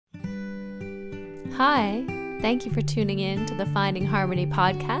Hi, thank you for tuning in to the Finding Harmony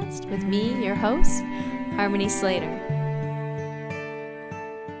podcast with me, your host, Harmony Slater.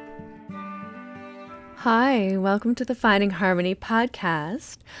 Hi, welcome to the Finding Harmony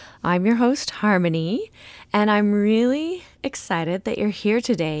podcast. I'm your host, Harmony, and I'm really excited that you're here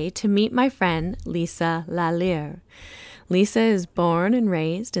today to meet my friend, Lisa Lalér. Lisa is born and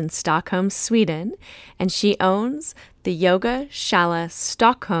raised in Stockholm, Sweden, and she owns the Yoga Shala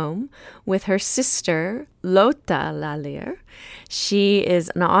Stockholm with her sister, Lotta Lalér. She is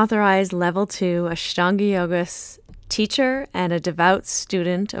an authorized level 2 Ashtanga Yoga teacher and a devout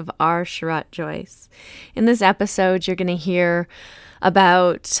student of R. Sharat Joyce. In this episode, you're going to hear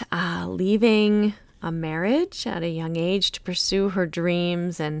about leaving a marriage at a young age to pursue her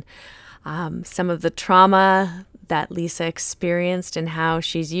dreams and some of the trauma that Lisa experienced and how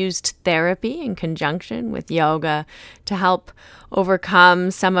she's used therapy in conjunction with yoga to help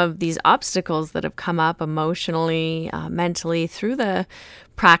overcome some of these obstacles that have come up emotionally, mentally through the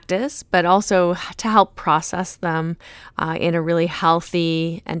practice, but also to help process them in a really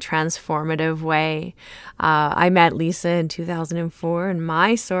healthy and transformative way. I met Lisa in 2004 in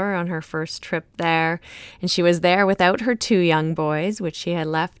Mysore on her first trip there, and she was there without her 2 young boys, which she had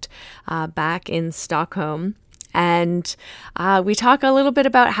left back in Stockholm. And we talk a little bit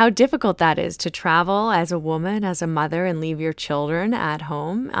about how difficult that is to travel as a woman, as a mother, and leave your children at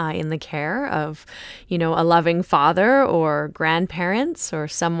home in the care of, a loving father or grandparents or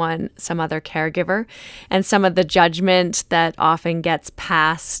some other caregiver, and some of the judgment that often gets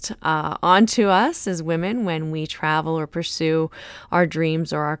passed onto us as women when we travel or pursue our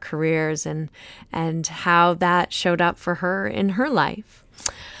dreams or our careers, and how that showed up for her in her life.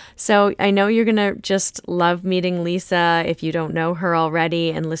 So I know you're going to just love meeting Lisa if you don't know her already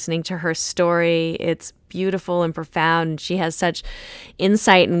and listening to her story. It's beautiful and profound. She has such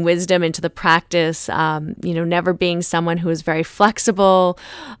insight and wisdom into the practice, never being someone who is very flexible.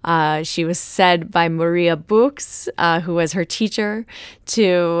 She was said by Maria Books, who was her teacher,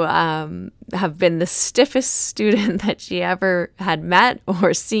 to have been the stiffest student that she ever had met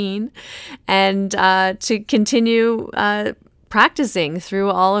or seen, and to continue practicing through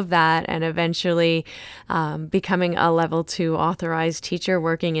all of that and eventually becoming a level 2 authorized teacher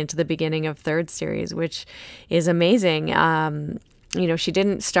working into the beginning of 3rd series, which is amazing. She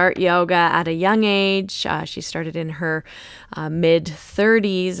didn't start yoga at a young age. She started in her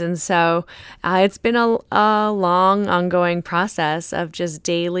mid-30s. And so it's been a long, ongoing process of just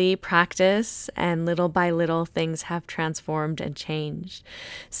daily practice, and little by little things have transformed and changed.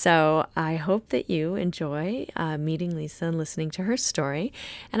 So I hope that you enjoy meeting Lisa and listening to her story.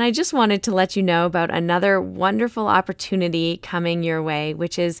 And I just wanted to let you know about another wonderful opportunity coming your way,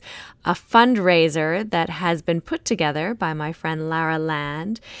 which is a fundraiser that has been put together by my friend Lara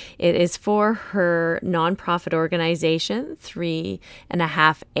Land. It is for her nonprofit organization,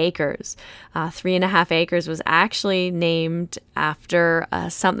 3.5 Acres. 3.5 Acres was actually named after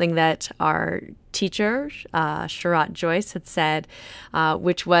something that our teacher, Sharat Joyce, had said,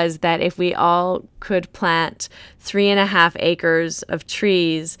 which was that if we all could plant 3.5 acres of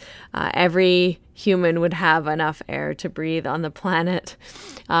trees, every human would have enough air to breathe on the planet.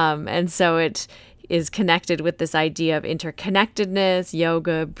 And so it is connected with this idea of interconnectedness,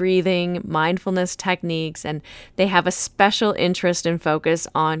 yoga, breathing, mindfulness techniques, and they have a special interest and focus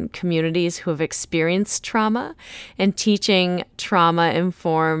on communities who have experienced trauma and teaching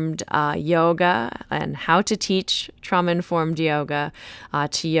trauma-informed yoga and how to teach trauma-informed yoga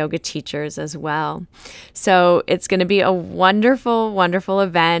to yoga teachers as well. So it's going to be a wonderful, wonderful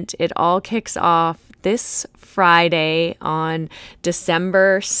event. It all kicks off this Friday on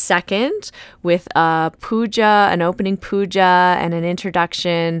December 2nd with a puja, an opening puja and an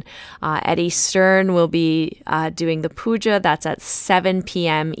introduction. Eddie Stern will be doing the puja. That's at 7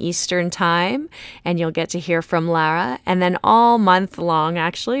 p.m. Eastern time, and you'll get to hear from Lara. And then all month long,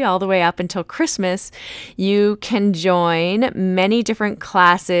 actually, all the way up until Christmas, you can join many different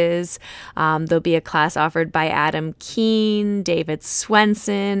classes. There'll be a class offered by Adam Keene, David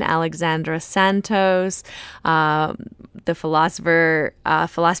Swenson, Alexandra Santos, the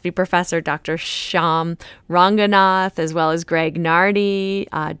philosophy professor, Dr. Shyam Ranganath, as well as Greg Nardi,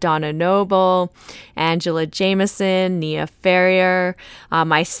 Donna Noble, Angela Jameson, Nia Ferrier.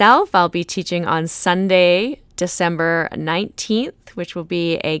 Myself, I'll be teaching on Sunday, December 19th, which will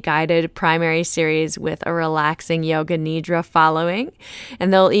be a guided primary series with a relaxing yoga nidra following.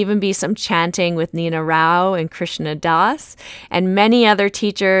 And there'll even be some chanting with Nina Rao and Krishna Das, and many other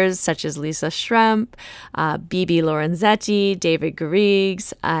teachers such as Lisa Schremp, Bibi Lorenzetti, David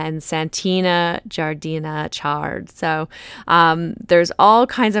Garrigues, and Santina Jardina Chard. So there's all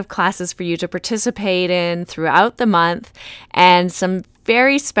kinds of classes for you to participate in throughout the month, and some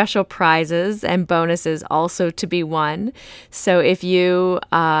very special prizes and bonuses also to be won. So if you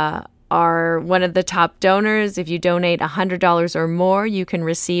are one of the top donors, if you donate $100 or more, you can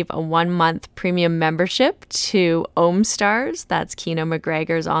receive a 1-month premium membership to OmStars. That's Keno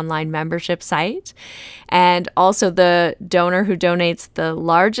McGregor's online membership site. And also the donor who donates the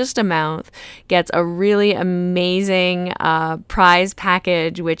largest amount gets a really amazing prize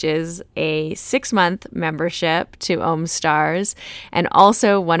package, which is a 6-month membership to OmStars, and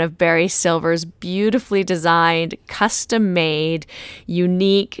also one of Barry Silver's beautifully designed, custom-made,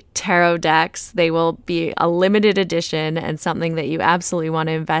 unique tarot decks. They will be a limited edition and something that you absolutely want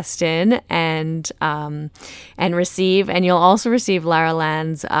to invest in and receive. And you'll also receive Lara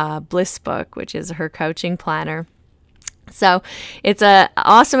Land's Bliss book, which is her coaching planner. So it's an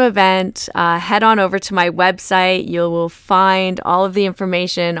awesome event. Head on over to my website. You will find all of the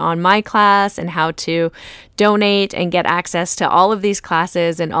information on my class and how to donate and get access to all of these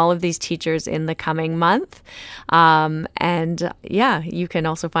classes and all of these teachers in the coming month. And yeah, you can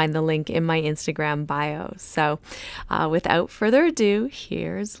also find the link in my Instagram bio. So without further ado,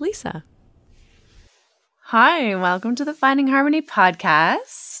 here's Lisa. Hi, welcome to the Finding Harmony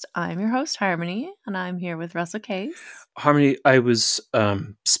podcast. I'm your host, Harmony, and I'm here with Russell Case. Harmony, I was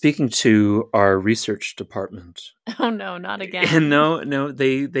speaking to our research department. Oh, no, not again. No,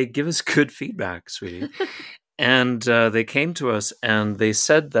 they give us good feedback, sweetie. And they came to us and they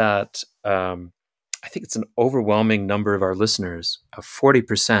said that I think it's an overwhelming number of our listeners,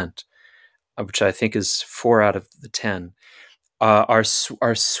 40%, which I think is 4 out of the 10, are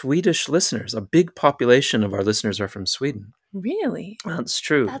Swedish listeners. A big population of our listeners are from Sweden. Really? That's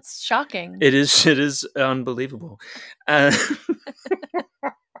true. That's shocking. It is unbelievable.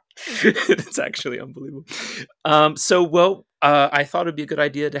 It's actually unbelievable. I thought it'd be a good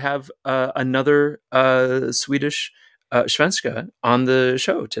idea to have another Swedish svenska on the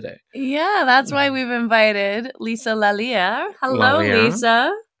show today. Yeah, that's why we've invited Lisa Lalér. Hello,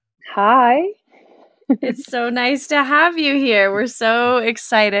 Lisa. Hi. It's so nice to have you here. We're so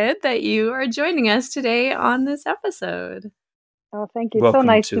excited that you are joining us today on this episode. Oh, thank you. Welcome. So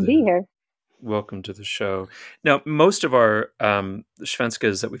nice to be here. Welcome to the show. Now, most of our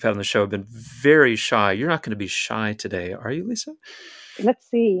svenskas that we've had on the show have been very shy. You're not going to be shy today, are you, Lisa? Let's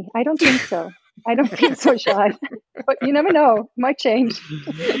see. I don't think so. I don't feel so shy. But you never know. It might change.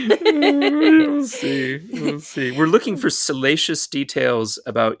 We'll see. We're looking for salacious details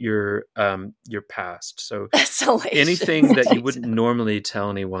about your past. So anything that you wouldn't normally tell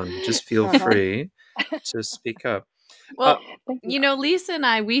anyone, just feel free to speak up. Well, Lisa and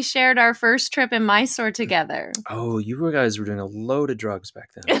I, we shared our first trip in Mysore together. Oh, you guys were doing a load of drugs back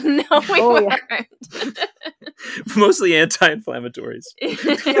then. No, we weren't. Yeah. Mostly anti-inflammatories.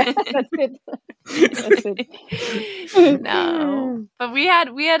 That's it. No, but we had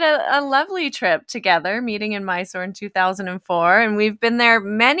a lovely trip together, meeting in Mysore in 2004, and we've been there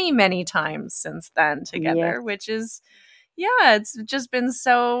many, many times since then together, which is, it's just been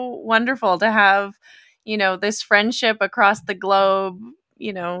so wonderful to have, this friendship across the globe,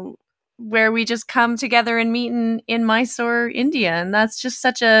 where we just come together and meet in Mysore, India. And that's just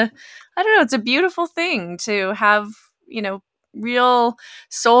such it's a beautiful thing to have, real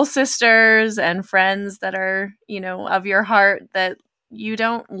soul sisters and friends that are, of your heart that you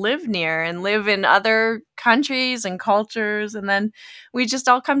don't live near and live in other countries and cultures. And then we just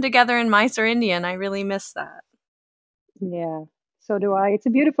all come together in Mysore, India. And I really miss that. Yeah. So do I. It's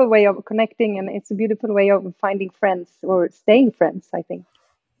a beautiful way of connecting, and it's a beautiful way of finding friends or staying friends, I think.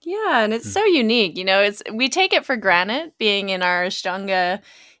 Yeah, and it's so unique. We take it for granted being in our Ashtanga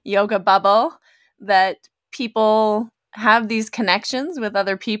yoga bubble that people have these connections with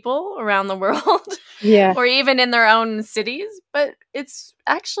other people around the world, or even in their own cities. But it's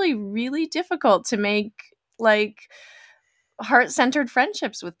actually really difficult to make heart-centered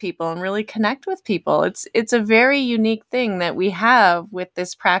friendships with people and really connect with people. It's a very unique thing that we have with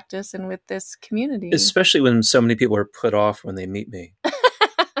this practice and with this community. Especially when so many people are put off when they meet me.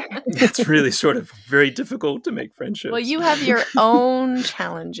 It's really sort of very difficult to make friendships. Well, you have your own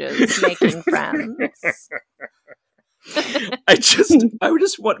challenges making friends. I would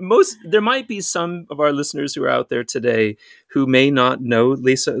just want there might be some of our listeners who are out there today who may not know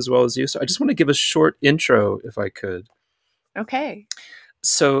Lisa as well as you. So I just want to give a short intro if I could. Okay.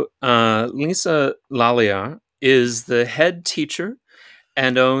 So Lisa Lalér is the head teacher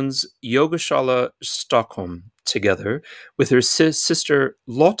and owns Yogashala Stockholm together with her sister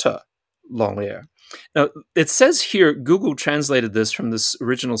Lotta Lalér. Now, it says here, Google translated this from this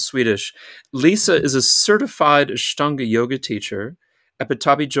original Swedish. Lisa is a certified Ashtanga yoga teacher at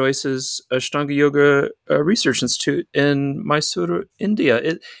Patabi Joyce's Ashtanga Yoga Research Institute in Mysore,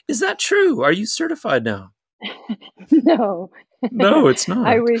 India. Is that true? Are you certified now? No. No, it's not.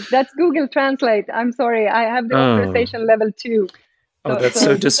 I wish. That's Google Translate. I'm sorry. I have the authorization level 2. Oh, that's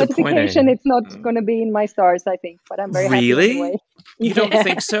so disappointing. Certification, it's not going to be in my stars, I think, but I'm very happy anyway. You don't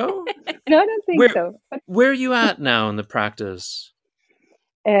think so? No, I don't think so. Where are you at now in the practice?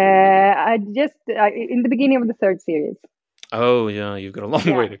 I in the beginning of the 3rd series. Oh, yeah, you've got a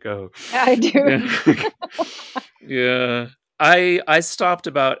long way to go. I do. Yeah. I stopped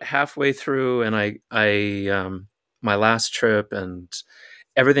about halfway through, and I my last trip, and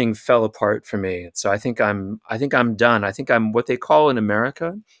everything fell apart for me. So I think I'm done. I think I'm what they call in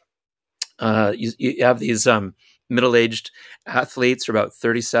America. You have these middle-aged athletes who are about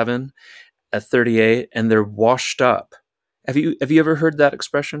 37 at 38, and they're washed up. Have you ever heard that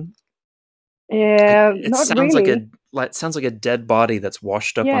expression? It not sounds really. it sounds like a dead body that's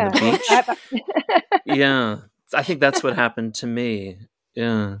washed up on the beach. Yeah, I think that's what happened to me.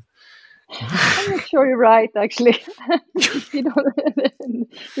 Yeah. I'm not sure you're right, actually. you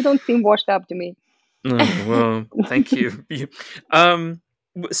don't seem washed up to me. Oh, well, thank you.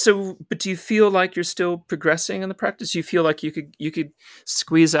 So, but do you feel like you're still progressing in the practice? You feel like you could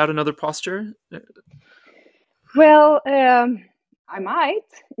squeeze out another posture? Well, I might.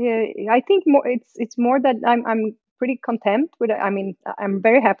 I think it's more that I'm pretty content with it. I mean, I'm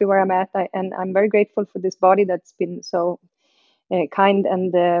very happy where I'm at, and I'm very grateful for this body that's been so kind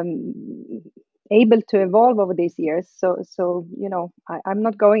and able to evolve over these years. So I'm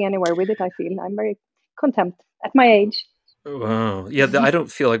not going anywhere with it. I feel I'm very content at my age. Wow. Yeah, I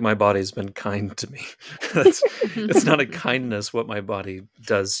don't feel like my body's been kind to me. It's not a kindness what my body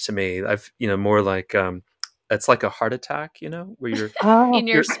does to me. I've more like it's like a heart attack, where you're in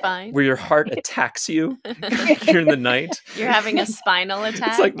your spine, where your heart attacks you during the night. You're having a spinal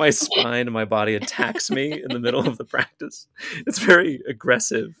attack. It's like my spine and my body attacks me in the middle of the practice. It's very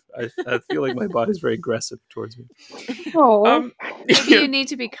aggressive. I feel like my body's very aggressive towards me. Oh, maybe you need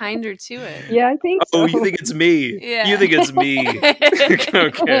to be kinder to it. Yeah, I think so. Oh, you think it's me? Yeah. You think it's me?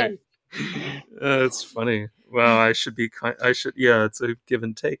 Okay, that's funny. Well, I should be kind. Yeah, it's a give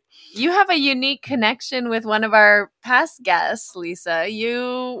and take. You have a unique connection with one of our past guests, Lisa.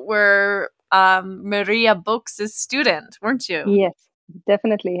 You were Maria Book's student, weren't you? Yes,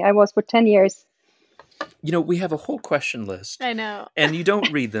 definitely. I was for 10 years. We have a whole question list. I know. And you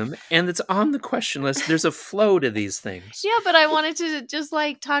don't read them. And it's on the question list. There's a flow to these things. Yeah, but I wanted to just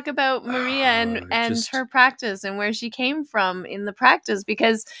talk about Maria and her practice and where she came from in the practice,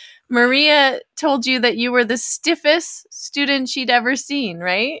 because Maria told you that you were the stiffest student she'd ever seen,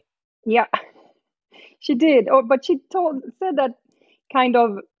 right? Yeah, she did. But she said that kind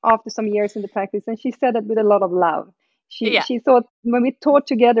of after some years in the practice, and she said that with a lot of love. She thought when we taught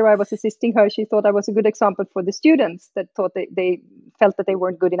together, I was assisting her. She thought I was a good example for the students that thought they felt that they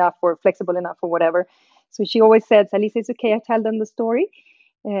weren't good enough or flexible enough or whatever. So she always said, "Lisa, it's okay. I tell them the story."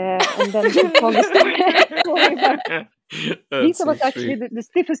 And then she told the story. Lisa was actually the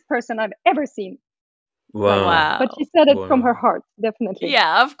stiffest person I've ever seen. Wow. But she said it from her heart, definitely.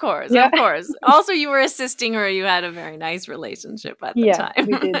 Yeah, of course. Of course. Also, you were assisting her. You had a very nice relationship at the time.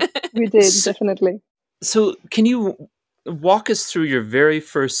 Yeah, we did, definitely. So can you walk us through your very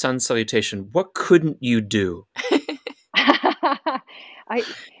first sun salutation? What couldn't you do? I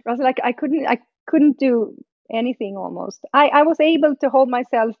couldn't do anything almost. I was able to hold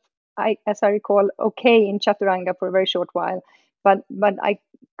myself, as I recall, okay in Chaturanga for a very short while, but I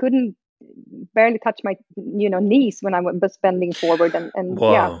couldn't barely touch my knees when I was bending forward, and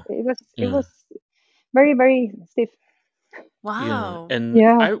wow. It was very, very stiff. Wow. Yeah.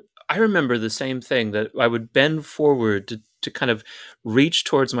 And I remember the same thing, that I would bend forward to kind of reach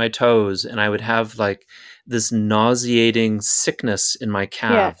towards my toes, and I would have like this nauseating sickness in my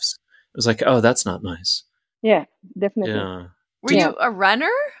calves. It was like, oh, that's not nice. Yeah, definitely. Yeah. Were you a runner?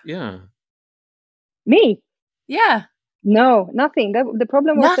 Yeah. Me? Yeah. No, nothing. The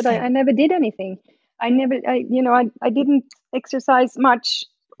problem was that I never did anything. I didn't exercise much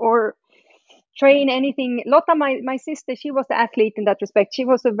or train anything. Lotta, my sister, she was the athlete in that respect. She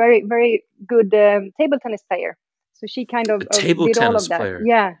was a very, very good table tennis player. So she kind of A table did all tennis of that. player.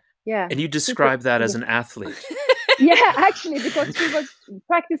 Yeah, yeah. And you describe that as an athlete. Yeah, actually, because she was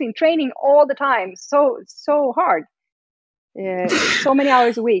practicing, training all the time, so hard, so many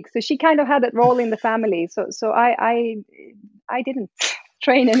hours a week. So she kind of had that role in the family. So I didn't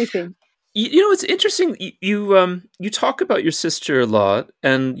train anything. You know, it's interesting. You talk about your sister a lot,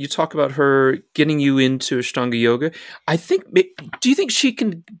 and you talk about her getting you into Ashtanga yoga. Do you think she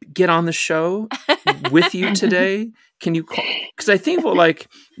can get on the show with you today? Can you call? Because I think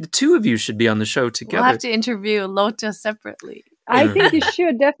the two of you should be on the show together. We'll have to interview Lotta separately. I think you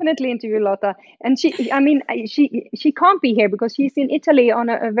should definitely interview Lotta. And she can't be here because she's in Italy on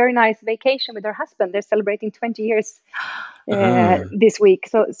a very nice vacation with her husband. They're celebrating 20 years this week.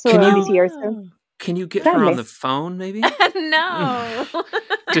 So this year. So. Can you get her on the phone, maybe? No.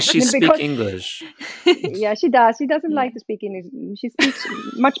 Does she speak English? Yeah, she does. She doesn't like to speak English. She speaks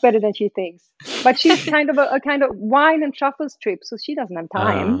much better than she thinks. But she's kind of a kind of wine and truffles trip, so she doesn't have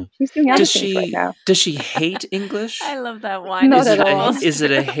time. She's doing other things right now. Does she hate English? I love that wine. Not at all. Is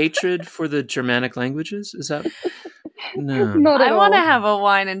it a hatred for the Germanic languages? Is that... No. Not at I want to have a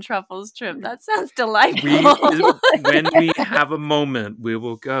wine and truffles trip. That sounds delightful. When we have a moment, we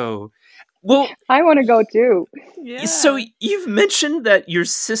will go. Well, I want to go too. Yeah. So you've mentioned that your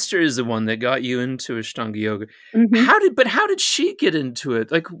sister is the one that got you into Ashtanga yoga. Mm-hmm. How did she get into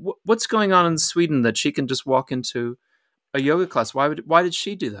it? Like, what's going on in Sweden that she can just walk into a yoga class? Why did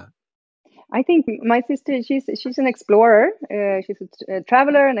she do that? I think my sister, she's an explorer. She's a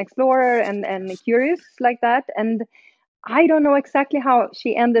traveler, an explorer, and curious like that. And I don't know exactly how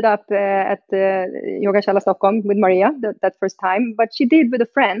she ended up at the Yogashala Stockholm with Maria that first time, but she did with a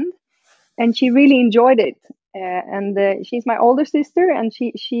friend, and she really enjoyed it. And she's my older sister, and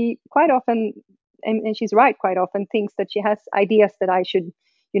she quite often, and she's right quite often, thinks that she has ideas that I should,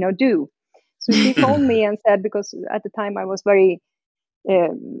 do. So she phoned me and said, because at the time I was I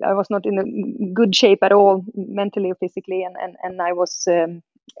was not in a good shape at all, mentally or physically, and I was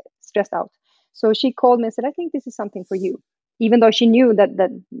stressed out. So she called me and said, I think this is something for you, even though she knew that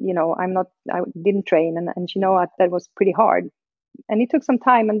I didn't train, and she knew that was pretty hard. And it took some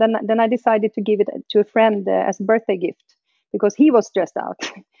time, and then I decided to give it to a friend as a birthday gift because he was stressed out.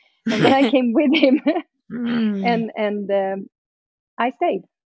 And then I came with him, and I stayed.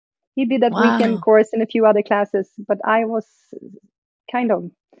 He did that weekend course and a few other classes, but I was kind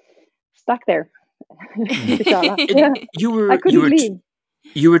of stuck there. Yeah. I couldn't leave.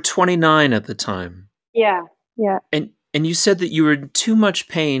 You were 29 at the time. Yeah. And you said that you were in too much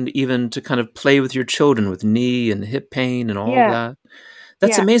pain even to kind of play with your children with knee and hip pain and all of that.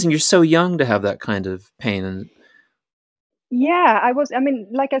 That's amazing. You're so young to have that kind of pain. And yeah, I was. I mean,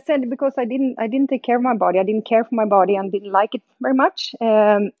 like I said, because I didn't take care of my body. I didn't care for my body and didn't like it very much.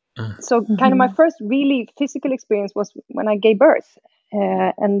 So kind of my first really physical experience was when I gave birth,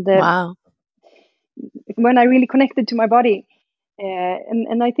 and when I really connected to my body.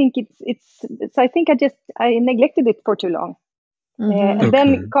 And I think it's I think I neglected it for too long. And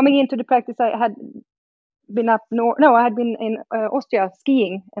then coming into the practice, I had been I had been in Austria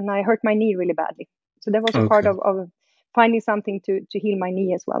skiing, and I hurt my knee really badly. So that was a part of finding something to heal my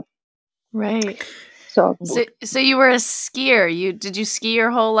knee as well. Right. So you were a skier. Did you ski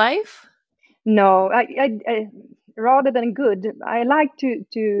your whole life? No, I rather than good, I like to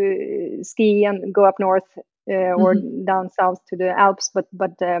ski and go up north. Or down south to the Alps, but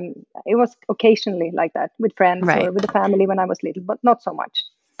it was occasionally like that with friends or with the family when I was little, but not so much.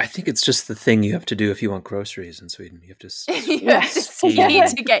 I think it's just the thing you have to do if you want groceries in Sweden. You have to you need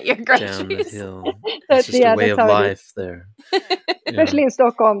to get your groceries down the hill. It's just a way of life there. Especially in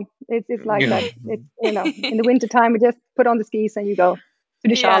Stockholm, it's like that. It's in the wintertime, we just put on the skis and you go to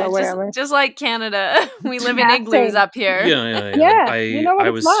the Shala or wherever. Just like Canada, we live in igloos up here. Yeah. I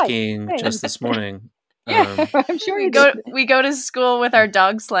was skiing just this morning. I'm sure we go to school with our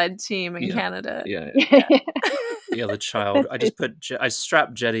dog sled team in Canada. Yeah, the child. I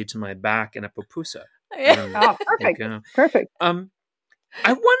strapped Jetty to my back in a pupusa. Perfect.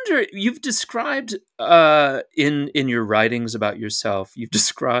 I wonder, you've described in your writings about yourself, you've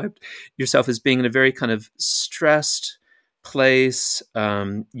described yourself as being in a very kind of stressed place.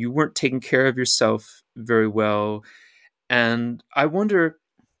 You weren't taking care of yourself very well, and I wonder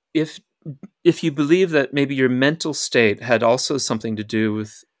if you believe that maybe your mental state had also something to do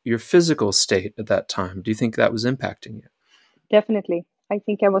with your physical state at that time. Do you think that was impacting you? Definitely. I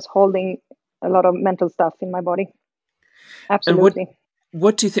think I was holding a lot of mental stuff in my body. Absolutely. And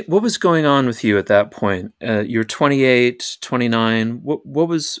what do you think? What was going on with you at that point? You're 28, 29.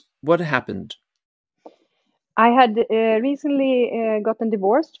 What happened? I had recently gotten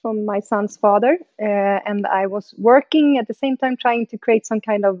divorced from my son's father, and I was working at the same time trying to create some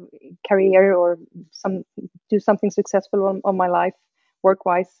kind of career or do something successful on my life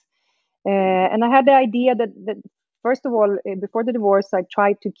work-wise. And I had the idea that first of all, before the divorce, I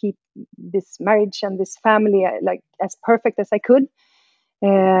tried to keep this marriage and this family like as perfect as I could.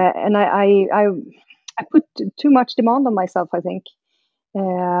 And I put too much demand on myself, I think.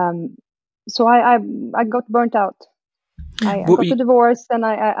 So I got burnt out. I got the divorce, and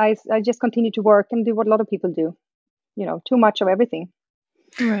I just continued to work and do what a lot of people do, too much of everything.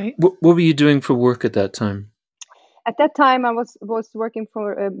 Right. What were you doing for work at that time? At that time, I was working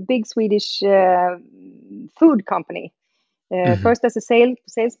for a big Swedish food company. First as a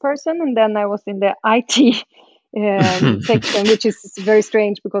salesperson, and then I was in the IT section, which is very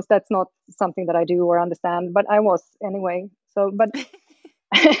strange because that's not something that I do or understand. But I was anyway. So, but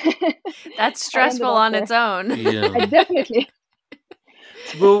that's stressful on its own. Yeah, definitely.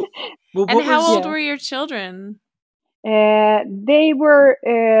 Well, and how old were your children? They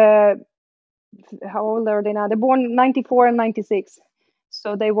were. How old are they now? They're born 94 and 96.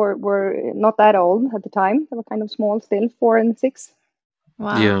 So they were not that old at the time. They were kind of small still, 4 and 6.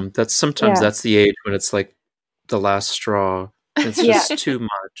 Wow. Yeah, that's the age when it's like the last straw. It's just too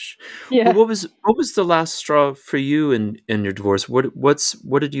much. Yeah. But what was the last straw for you in your divorce?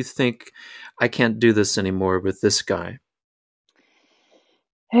 What did you think? I can't do this anymore with this guy.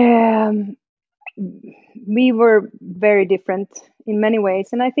 We were very different in many ways,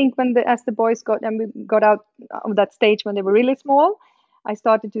 and I think as the boys got out of that stage when they were really small, I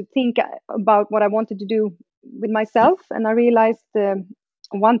started to think about what I wanted to do with myself, and I realized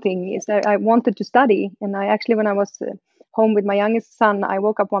one thing is that I wanted to study. And I actually, when I was home with my youngest son, I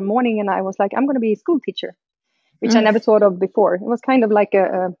woke up one morning and I was like, I'm going to be a school teacher, which I never thought of before. It was kind of like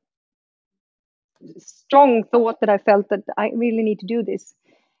a strong thought that I felt that I really need to do this.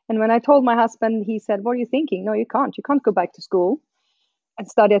 And when I told my husband, he said, what are you thinking? No, you can't. You can't go back to school and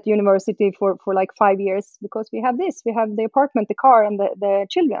study at university for like 5 years because we have this. We have the apartment, the car, and the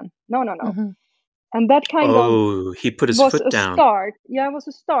children. No. Mm-hmm. And that kind of he put his was foot a down. Start. Yeah, it was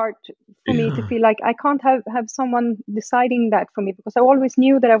a start for me to feel like I can't have someone deciding that for me, because I always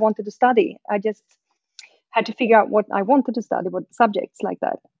knew that I wanted to study. I just had to figure out what I wanted to study, what subjects like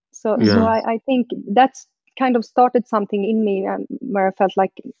that. So I think that's kind of started something in me, and where I felt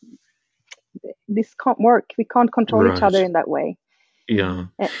like this can't work. We can't control each other in that way. Yeah.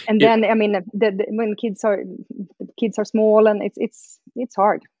 And then I mean, when kids are small, and it's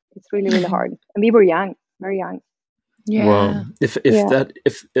hard. It's really, really hard. And we were young, very young. Yeah. Well,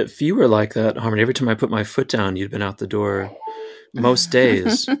 if you were like that, Harmony, every time I put my foot down, you'd been out the door most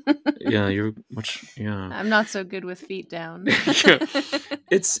days. Yeah, you're much. Yeah, I'm not so good with feet down.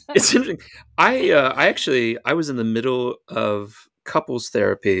 It's interesting. I was in the middle of couples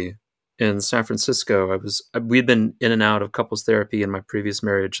therapy in San Francisco. We'd been in and out of couples therapy in my previous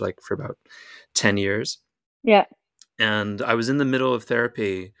marriage, like for about 10 years. Yeah. And I was in the middle of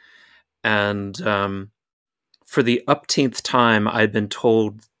therapy, and for the upteenth time, I'd been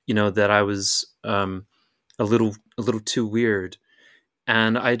told, that I was a little too weird,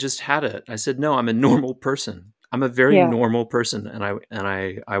 and I just had it. I said, "No, I'm a normal person. I'm a very normal person," and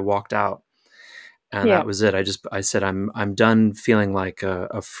I walked out, and that was it. I said, I'm done feeling like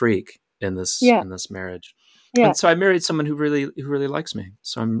a freak in this marriage. Yeah. And so I married someone who really likes me.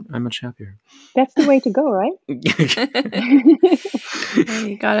 So I'm much happier. That's the way to go, right?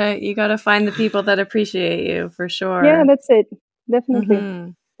 You gotta find the people that appreciate you, for sure. Yeah, that's it.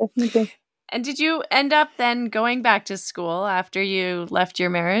 Definitely. Definitely. And did you end up then going back to school after you left your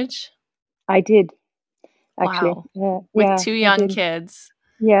marriage? I did, actually. Wow. With 2 young kids.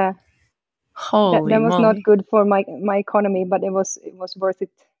 Yeah. Holy that was moly. not good for my economy, but it was worth it.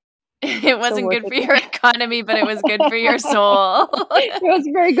 It wasn't good for your economy, but it was good for your soul. It was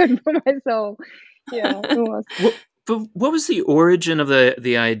very good for my soul. Yeah, it was. But what was the origin of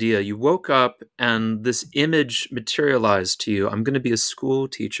the idea? You woke up and this image materialized to you. I'm going to be a school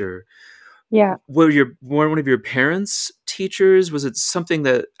teacher. Yeah. Were one of your parents teachers? Was it something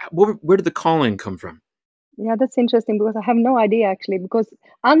where did the calling come from? Yeah, that's interesting, because I have no idea, actually, because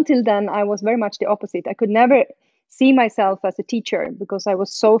until then I was very much the opposite. I could never see myself as a teacher because I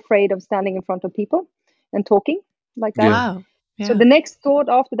was so afraid of standing in front of people and talking like that. Wow. Yeah. So the next thought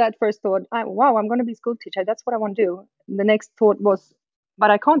after that first thought, I'm going to be a school teacher. That's what I want to do. And the next thought was,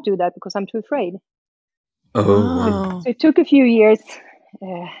 but I can't do that because I'm too afraid. Oh. So it took a few years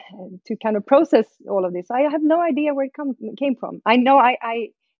to kind of process all of this. I have no idea where it came from. I know I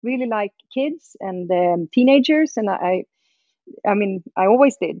really like kids and teenagers, and I mean, I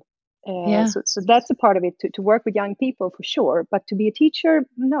always did. So that's a part of it, to work with young people for sure. But to be a teacher,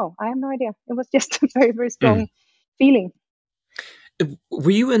 no, I have no idea. It was just a very, very strong feeling. Were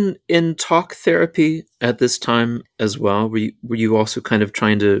you in talk therapy at this time as well? Were you also kind of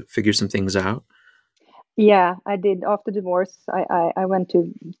trying to figure some things out? Yeah, I did. After divorce, I went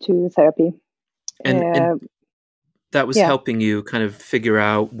to therapy. And that was helping you kind of figure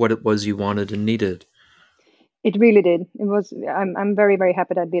out what it was you wanted and needed. It really did. It was. I'm very, very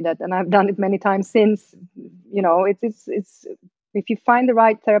happy that I did that, and I've done it many times since. You know, it's if you find the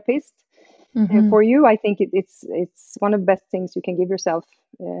right therapist for you, I think it's one of the best things you can give yourself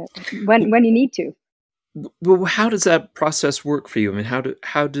when you need to. Well, how does that process work for you? I mean,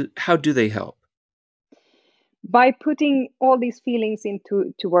 how do they help? By putting all these feelings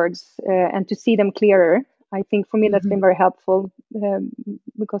into words and to see them clearer. I think for me that's been very helpful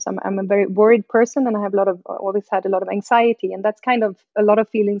because I'm a very worried person, and I have always had a lot of anxiety, and that's kind of a lot of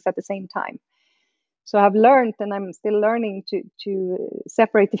feelings at the same time. So I've learned, and I'm still learning to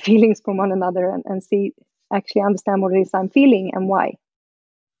separate the feelings from one another and actually understand what it is I'm feeling and why.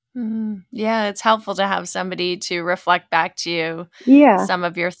 Yeah, it's helpful to have somebody to reflect back to you some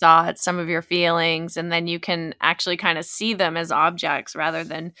of your thoughts, some of your feelings, and then you can actually kind of see them as objects rather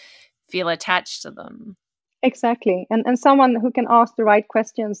than feel attached to them. Exactly. And someone who can ask the right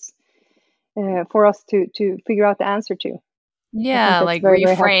questions for us to figure out the answer to. Yeah, like very,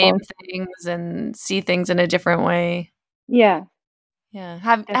 reframe things and see things in a different way. Yeah. Yeah.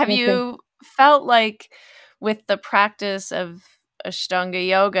 Have you felt like with the practice of Ashtanga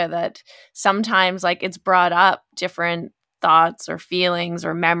yoga that sometimes like it's brought up different thoughts or feelings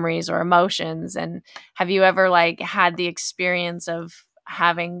or memories or emotions? And have you ever like had the experience of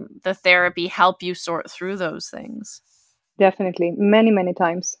having the therapy help you sort through those things? Definitely. Many, many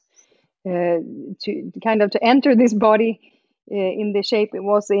times. To enter this body in the shape it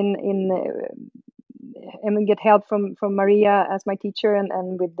was in and get help from Maria as my teacher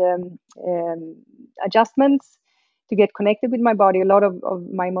and with the adjustments to get connected with my body. A lot of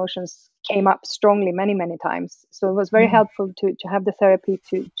my emotions came up strongly many, many times. So it was very helpful to have the therapy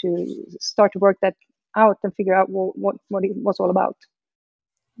to start to work that out and figure out what it was all about.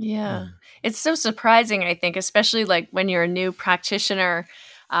 Yeah. It's so surprising, I think, especially like when you're a new practitioner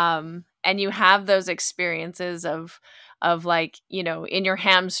and you have those experiences of like, you know, in your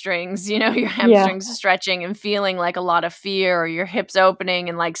hamstrings, you know, your hamstrings stretching and feeling like a lot of fear, or your hips opening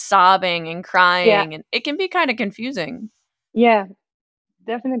and like sobbing and crying. And it can be kind of confusing. Yeah,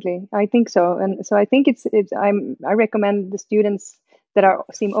 definitely. I think so. And so I think I recommend the students that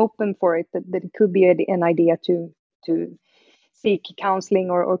seem open for it, that it could be an idea to seek counseling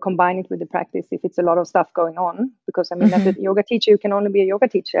or combine it with the practice if it's a lot of stuff going on. Because I mean, as a yoga teacher, you can only be a yoga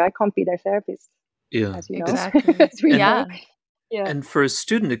teacher. I can't be their therapist. Yeah, as you know. Exactly. Yeah. And for a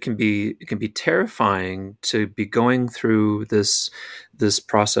student, it can be terrifying to be going through this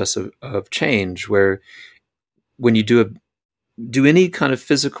process of change, where when you do any kind of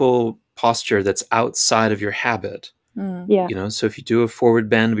physical posture that's outside of your habit. You know, so if you do a forward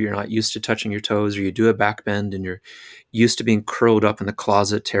bend but you're not used to touching your toes, or you do a back bend and you're used to being curled up in the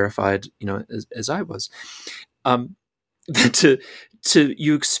closet, terrified, you know, as I was, to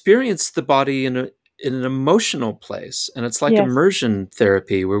you experience the body in an emotional place, and it's like immersion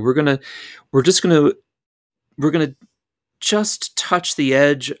therapy, where we're gonna just touch the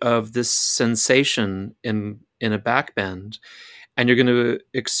edge of this sensation in a back bend, and you're going to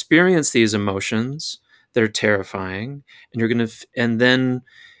experience these emotions that are terrifying, and you're going to and then,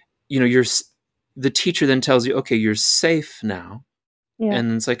 you know, the teacher then tells you, okay, you're safe now.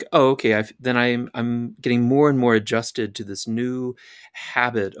 And it's like, oh, okay, I'm getting more and more adjusted to this new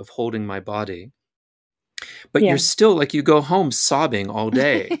habit of holding my body. But you're still like, you go home sobbing all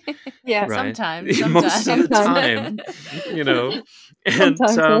day. Right? Sometimes. Most of the time, you know. And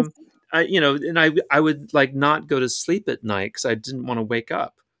I would like not go to sleep at night because I didn't want to wake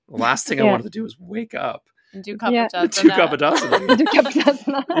up. The last thing I wanted to do was wake up. And do Kapotasana.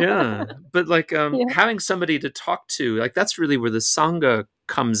 Yeah. But like having somebody to talk to, like that's really where the Sangha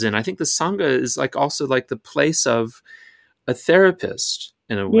comes in. I think the Sangha is like also like the place of a therapist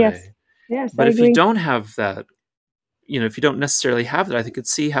in a way. Yes. But if you don't have that, you know, if you don't necessarily have that, I think I could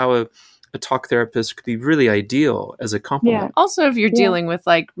see how a talk therapist could be really ideal as a complement. Yeah. Also, if you're dealing with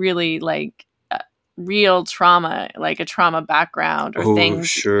like really like real trauma, like a trauma background or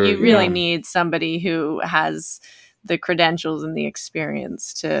things, you really need somebody who has the credentials and the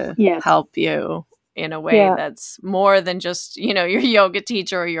experience to help you. in a way that's more than just, your yoga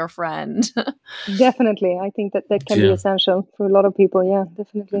teacher or your friend. Definitely. I think that can be essential for a lot of people. Yeah,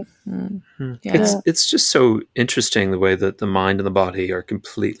 definitely. Mm-hmm. It's just so interesting the way that the mind and the body are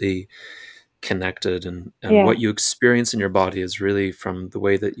completely connected, and what you experience in your body is really from the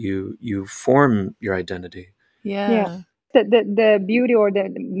way that you form your identity. Yeah. The beauty or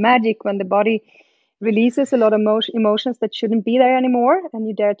the magic when the body releases a lot of emotions that shouldn't be there anymore, and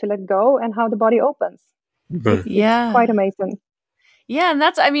you dare to let go, and how the body opens. It's quite amazing. Yeah, and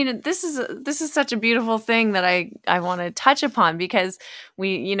this is such a beautiful thing that I want to touch upon, because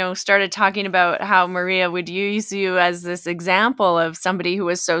we, started talking about how Maria would use you as this example of somebody who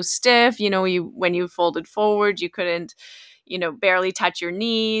was so stiff, when you folded forward, you couldn't, barely touch your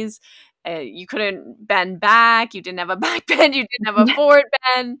knees. You couldn't bend back. You didn't have a back bend. You didn't have a forward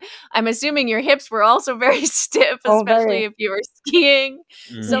bend. I'm assuming your hips were also very stiff, especially if you were skiing.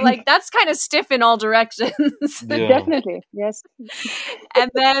 So that's kind of stiff in all directions. Definitely. Yes. And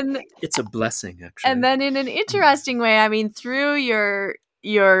then it's a blessing, actually. And then in an interesting way, through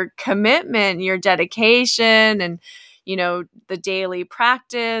your commitment, your dedication, and, the daily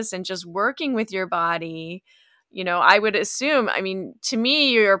practice and just working with your body, I would assume, to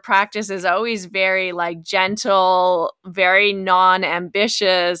me, your practice is always very gentle, very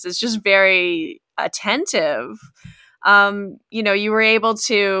non-ambitious. It's just very attentive. You were able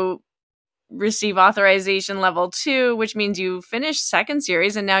to receive authorization level 2, which means you finished second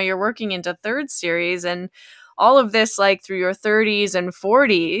series and now you're working into third series, and all of this through your 30s and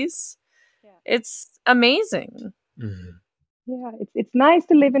 40s. It's amazing. Yeah, it's nice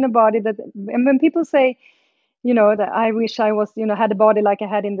to live in a body that, and when people say, that I wish I was, had a body like I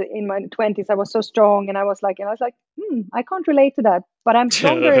had in my 20s. I was so strong, and I was like, I can't relate to that. But I'm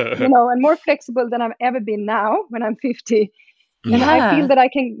stronger, and more flexible than I've ever been now when I'm 50. And I feel that I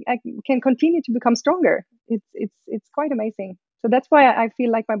can continue to become stronger. It's quite amazing. So that's why I feel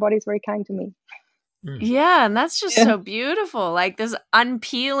like my body is very kind to me. Yeah, and that's just so beautiful. This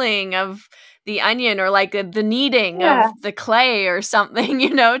unpeeling of the onion, or the kneading of the clay or something,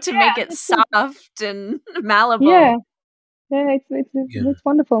 to make it soft and malleable. Yeah, it's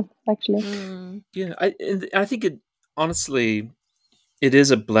wonderful, actually. Yeah, I think honestly, it is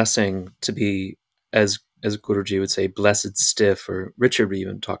a blessing to be, as Guruji would say, blessed stiff, or Richard would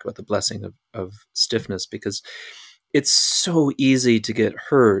even talk about the blessing of stiffness, because it's so easy to get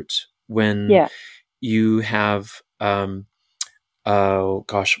hurt when you have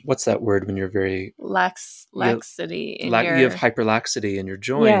what's that word when you're very laxity you have hyperlaxity in your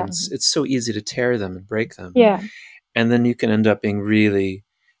joints. It's so easy to tear them and break them, and then you can end up being really,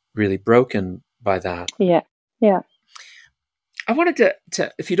 really broken by that. I wanted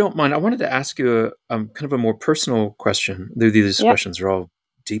to, if you don't mind, I wanted to ask you a kind of a more personal question. These questions are all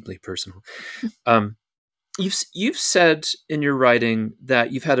deeply personal. You've said in your writing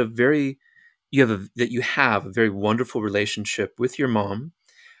that you have a very wonderful relationship with your mom,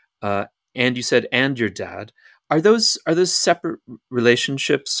 and you said and your dad. Are those separate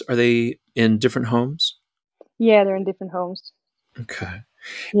relationships? Are they in different homes? Yeah, they're in different homes. Okay.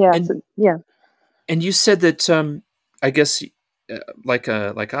 Yeah. And you said that I guess like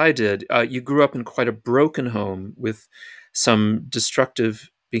I did, you grew up in quite a broken home with some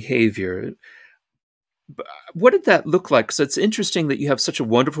destructive behavior. What did that look like? Because it's interesting that you have such a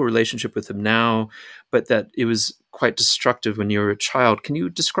wonderful relationship with him now, but that it was quite destructive when you were a child. Can you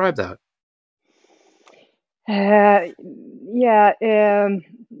describe that?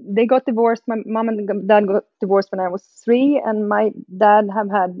 They got divorced. My mom and dad got divorced when I was 3, and my dad have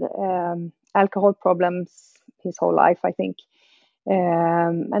had alcohol problems his whole life, I think.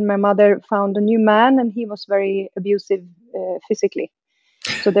 And my mother found a new man, and he was very abusive physically.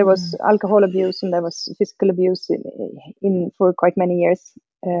 So there was alcohol abuse and there was physical abuse in for quite many years.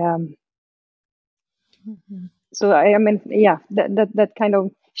 So that kind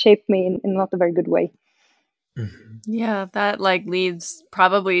of shaped me in not a very good way. Yeah, that leads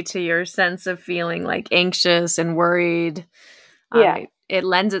probably to your sense of feeling anxious and worried. It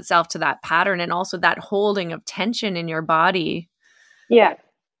lends itself to that pattern, and also that holding of tension in your body. Yeah,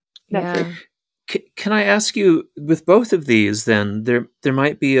 that's it. Can I ask you, with both of these, then there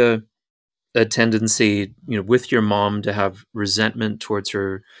might be a tendency, with your mom to have resentment towards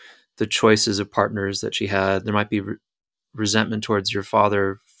the choices of partners that she had. There might be resentment towards your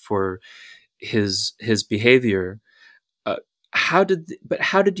father for his behavior. How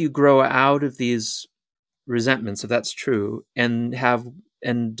did you grow out of these resentments, if that's true, and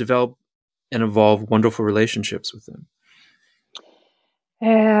develop and evolve wonderful relationships with them?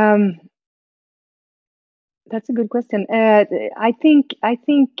 That's a good question. I think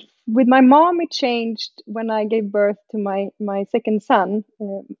with my mom, it changed when I gave birth to my second son,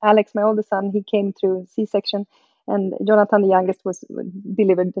 Alex, my oldest son. He came through C-section, and Jonathan, the youngest, was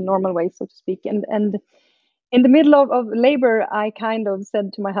delivered the normal way, so to speak. And in the middle of labor, I kind of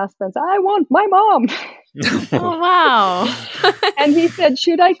said to my husband, "I want my mom." Oh, wow. And he said,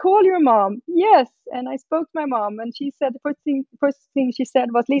 "Should I call your mom?" Yes. And I spoke to my mom, and she said, the first thing she said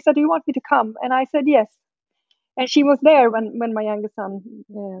was, "Lisa, do you want me to come?" And I said, "Yes." And she was there when my youngest son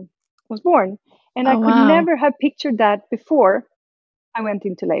was born. And I could never have pictured that before I went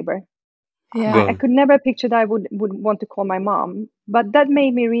into labor. Yeah. I could never have pictured I would want to call my mom. But that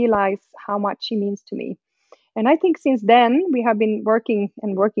made me realize how much she means to me. And I think since then, we have been working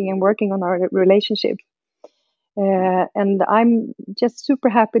on our relationship. And I'm just super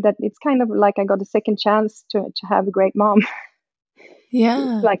happy that it's kind of like I got a second chance to have a great mom.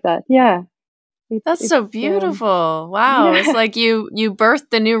 Yeah. Like that. Yeah. That's so beautiful. Wow. Yeah. It's like you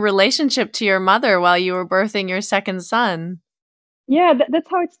birthed a new relationship to your mother while you were birthing your second son. Yeah, that's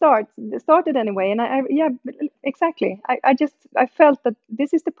how it started anyway. And I exactly. I felt that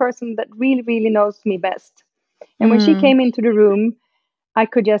this is the person that really, really knows me best. And when she came into the room, I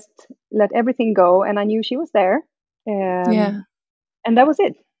could just let everything go, and I knew she was there. And that was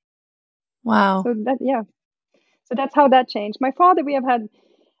it. Wow. So that's how that changed. My father, we have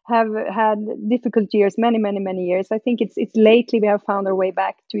had difficult years, many years. I think it's lately we have found our way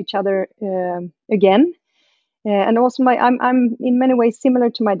back to each other again. And also I'm in many ways similar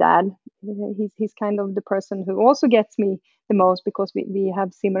to my dad. He's kind of the person who also gets me the most, because we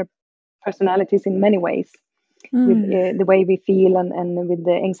have similar personalities in many ways, with the way we feel and with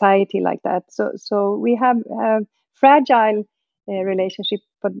the anxiety like that. So we have a fragile relationship,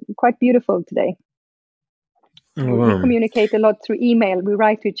 but quite beautiful today. We communicate a lot through email. We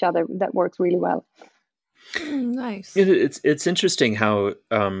write to each other. That works really well. Nice. It's interesting how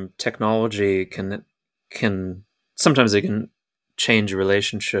technology can sometimes it can change a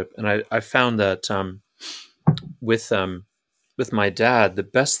relationship, and I found that with my dad, the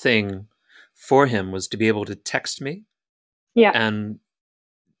best thing for him was to be able to text me. Yeah. And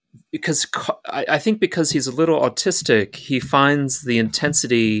because I think because he's a little autistic, he finds the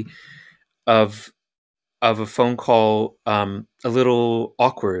intensity of a phone call a little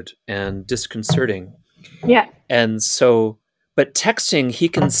awkward and disconcerting. Yeah. And so, but texting, he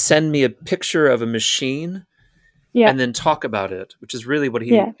can send me a picture of a machine and then talk about it, which is really what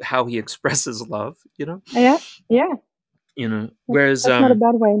how he expresses love, you know? Yeah. You know, whereas that's not a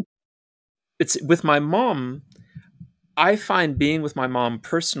bad way. It's with my mom, I find being with my mom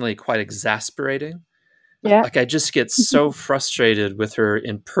personally quite exasperating. Yeah. Like I just get so frustrated with her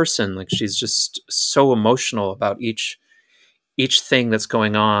in person. Like she's just so emotional about each thing that's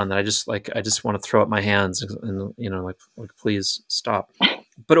going on that I just want to throw up my hands and you know, like please stop.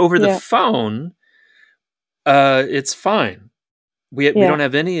 But over the phone, it's fine. We don't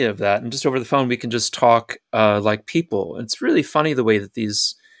have any of that, and just over the phone we can just talk like people. And it's really funny the way that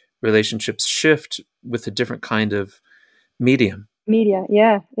these relationships shift with a different kind of media.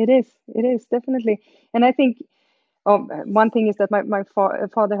 Yeah, it is definitely. And I think one thing is that my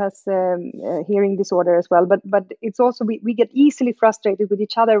father has hearing disorder as well, but it's also we get easily frustrated with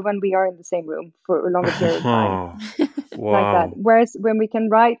each other when we are in the same room for a longer period of time. Wow. Like that. Whereas when we can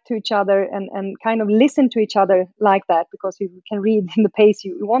write to each other and kind of listen to each other like that, because you can read in the pace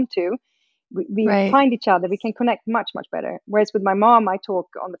you want to, we find each other, we can connect much better. Whereas with my mom, I talk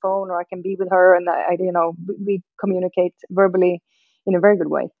on the phone, or I can be with her, and we communicate verbally in a very good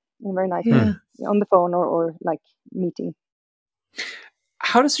way, in a very nice way, on the phone or like meeting.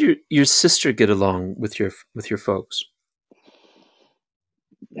 How does your sister get along with your folks?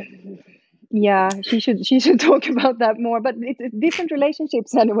 Yeah, she should talk about that more. But it's different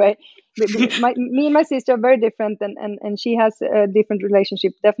relationships anyway. Me and my sister are very different, and she has a different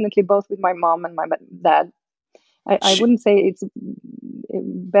relationship, definitely, both with my mom and my dad. I wouldn't say it's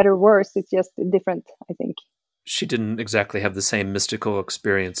better or worse. It's just different, I think. She didn't exactly have the same mystical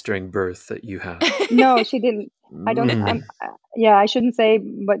experience during birth that you had. No, she didn't. I don't. I shouldn't say,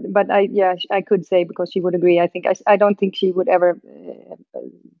 but I could say, because she would agree. I think I don't think she would ever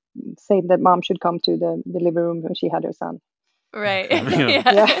say that mom should come to the living room when she had her son. Right.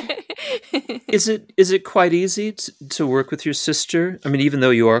 Is it quite easy to work with your sister? I mean, even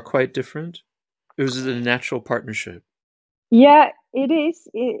though you are quite different, or is it a natural partnership? Yeah, it is,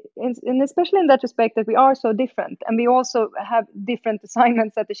 and especially in that respect that we are so different, and we also have different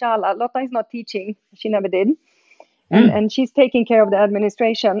assignments at the Shala. Lotta is not teaching; she never did, and she's taking care of the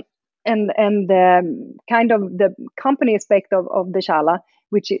administration and kind of the company aspect of the Shala,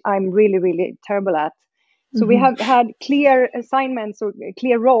 which I'm really terrible at. So we have had clear assignments or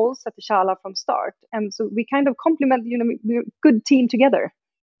clear roles at the Shala from start. And so we kind of complement, we're a good team together.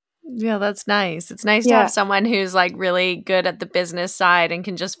 Yeah, that's nice. It's nice to have someone who's like really good at the business side and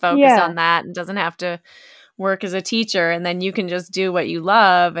can just focus on that and doesn't have to work as a teacher. And then you can just do what you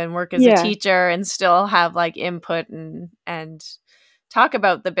love and work as a teacher and still have like input and talk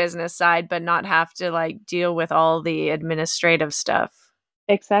about the business side, but not have to like deal with all the administrative stuff.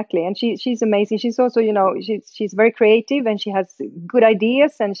 Exactly. And she's amazing. She's also, she's very creative and she has good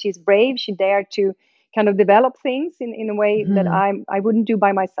ideas and she's brave. She dared to kind of develop things in a way that I wouldn't do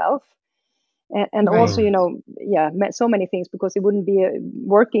by myself. And also, so many things, because it wouldn't be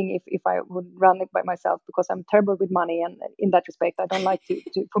working if I would run it by myself, because I'm terrible with money. And in that respect, I don't like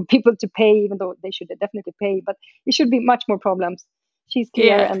for people to pay, even though they should definitely pay, but it should be much more problems. She's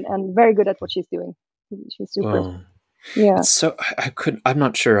clear and very good at what she's doing. She's super. Well, so I'm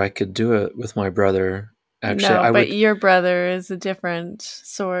not sure I could do it with my brother. Actually, but your brother is a different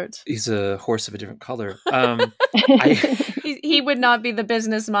sort. He's a horse of a different color. He would not be the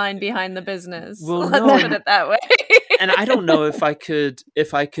business mind behind the business. Well, let's put it that way. And I don't know if I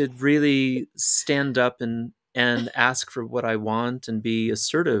could really stand up and ask for what I want and be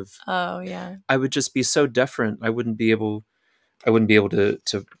assertive. Oh yeah. I would just be so different. I wouldn't be able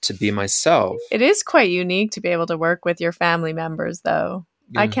to be myself. It is quite unique to be able to work with your family members, though.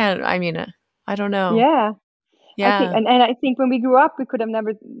 Yeah. I don't know. Yeah. I think when we grew up, we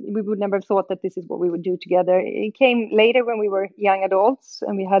would never have thought that this is what we would do together. It came later when we were young adults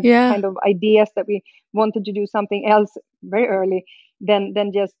and we had kind of ideas that we wanted to do something else very early than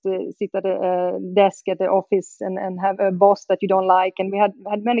just sit at a desk at the office and have a boss that you don't like. And we had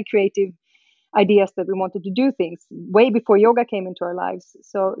many creative ideas that we wanted to do things way before yoga came into our lives.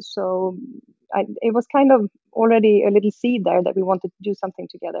 So it was kind of already a little seed there that we wanted to do something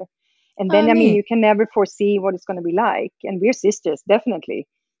together. And then, you can never foresee what it's going to be like. And we're sisters, definitely.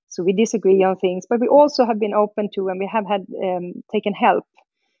 So we disagree on things, but we also have been open to, and we have had taken help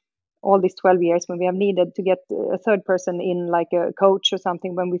all these 12 years when we have needed to get a third person in, like a coach or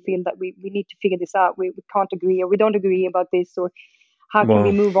something, when we feel that we need to figure this out. We can't agree, or we don't agree about this, or how can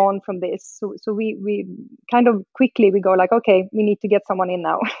we move on from this? So we kind of quickly, we go like, okay, we need to get someone in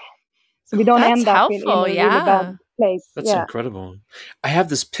now. So we don't end up in a really bad place. That's incredible. I have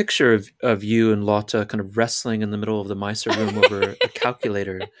this picture of you and Lotta kind of wrestling in the middle of the Mysore room over a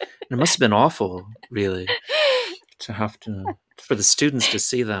calculator. And it must have been awful, really, for the students to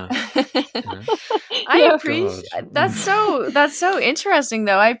see that. I appreciate that's so interesting,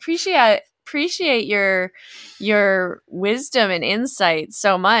 though. I appreciate your wisdom and insight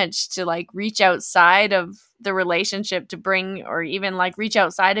so much to like reach outside of the relationship to bring, or even like reach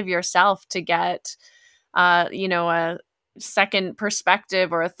outside of yourself to get a second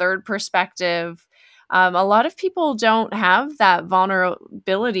perspective or a third perspective. A lot of people don't have that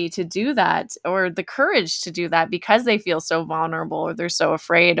vulnerability to do that, or the courage to do that, because they feel so vulnerable, or they're so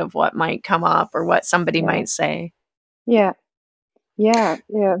afraid of what might come up or what somebody might say. Yeah. I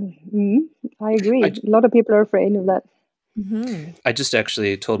agree. A lot of people are afraid of that. Mm-hmm. I just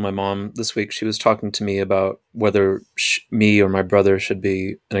actually told my mom this week, she was talking to me about whether me or my brother should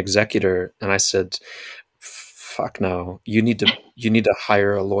be an executor. And I said, fuck no, you need to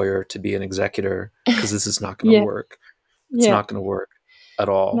hire a lawyer to be an executor, because this is not going to work. It's not going to work at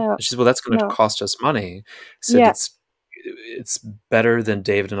all. No. She said, well, that's going to cost us money. I said, it's better than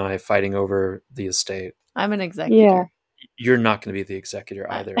David and I fighting over the estate. I'm an executor. Yeah. You're not going to be the executor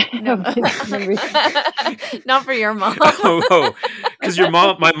either. No, not for your mom. Because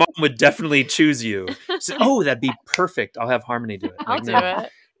my mom would definitely choose you. So, that'd be perfect. I'll have Harmony do it. I'll do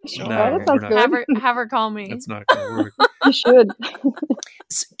it. Sure. That sounds good. Have her call me. That's not going to work. You should.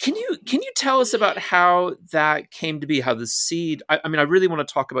 So can you tell us about how that came to be? How the seed? I really want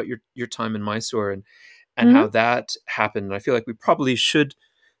to talk about your time in Mysore and how that happened. And I feel like we probably should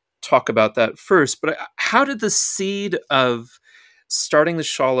talk about that first, but how did the seed of starting the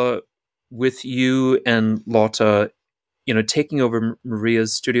Shala with you and Lotta, taking over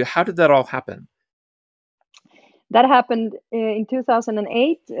Maria's studio, how did that all happen? That happened in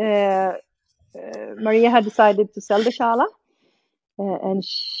 2008. Maria had decided to sell the Shala, and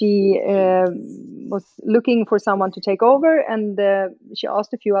she was looking for someone to take over, and she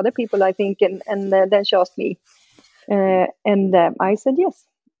asked a few other people, I think, and then she asked me, and I said yes.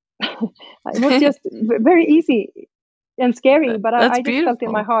 It was just very easy and scary, but I just beautiful. Felt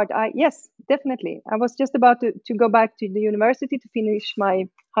in my heart, yes, definitely. I was just about to go back to the university to finish my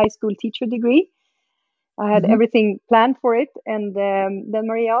high school teacher degree. I had everything planned for it, and then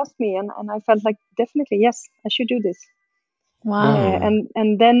Maria asked me, and I felt like, definitely, yes, I should do this. Wow.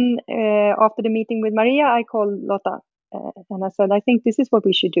 And then after the meeting with Maria, I called Lotta and I said, I think this is what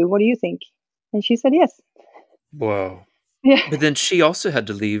we should do. What do you think? And she said yes. Wow. Yeah. But then she also had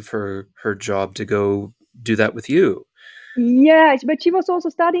to leave her job to go do that with you. Yeah, but she was also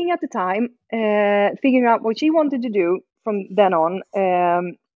studying at the time, figuring out what she wanted to do from then on.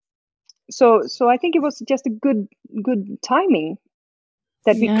 So I think it was just a good timing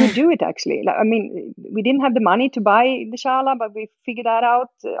that we could do it, actually. Like, I mean, we didn't have the money to buy the shala, but we figured that out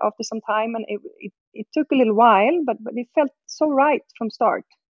after some time, and it took a little while, but it felt so right from start.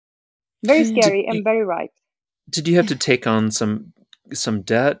 Very scary and very right. Did you have to take on some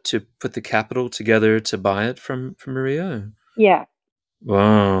debt to put the capital together to buy it from Maria? Yeah.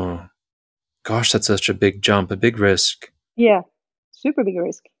 Wow. Gosh, that's such a big jump, a big risk. Yeah, super big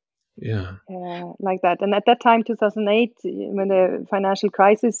risk. Yeah. Like that. And at that time, 2008, when the financial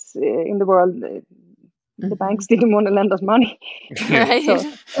crisis in the world, the banks didn't want to lend us money. Right.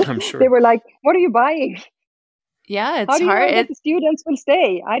 So I'm sure. They were like, what are you buying? Yeah, it's How do you hard. know that the students will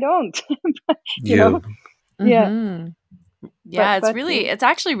stay? I don't. you know? Yeah. Yeah, it's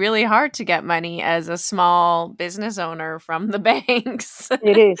actually really hard to get money as a small business owner from the banks.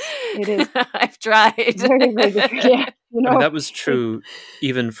 It is. I've tried. Very, very difficult. Yeah. You know, I mean, that was true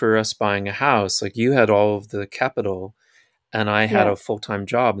even for us buying a house. Like, you had all of the capital and I had a full-time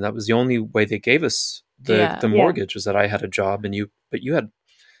job, and that was the only way they gave us the mortgage, was that I had a job and you had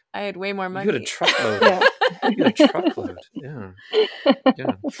I had way more money. You had a truckload. You had a truckload. Yeah.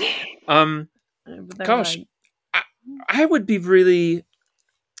 Gosh, I would be really,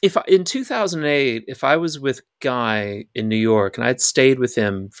 in 2008, if I was with Guy in New York and I'd stayed with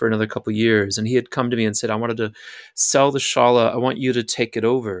him for another couple of years, and he had come to me and said, I wanted to sell the shala, I want you to take it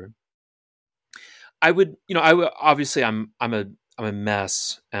over. I would, obviously I'm a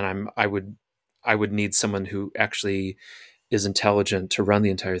mess, and I would need someone who actually is intelligent to run the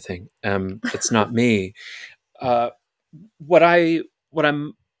entire thing. It's not me. What I'd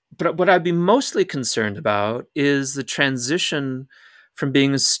be mostly concerned about is the transition from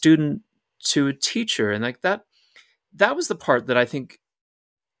being a student to a teacher. And like that was the part that I think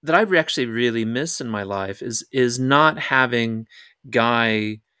that I actually really miss in my life, is not having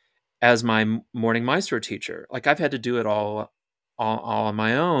Guy as my morning Maestro teacher. Like, I've had to do it all on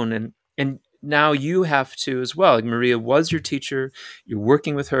my own. And now you have to as well. Like, Maria was your teacher, you're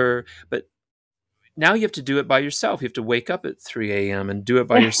working with her, but now you have to do it by yourself. You have to wake up at 3 a.m. and do it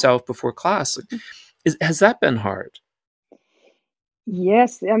by yourself before class. Has that been hard?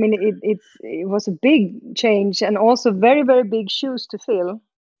 Yes, I mean, it was a big change, and also very, very big shoes to fill.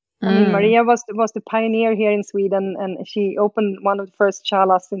 I mean, Maria was the pioneer here in Sweden, and she opened one of the first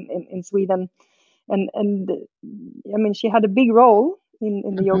shalas in Sweden. And I mean, she had a big role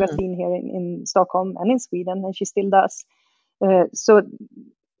in the yoga scene here in Stockholm and in Sweden, and she still does. So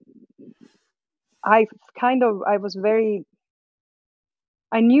I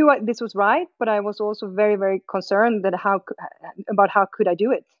knew this was right, but I was also very, very concerned that how could I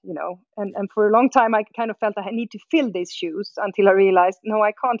do it, and for a long time I kind of felt that I need to fill these shoes, until I realized, no,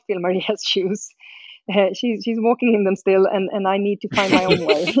 I can't fill Maria's shoes. She's walking in them still, and I need to find my own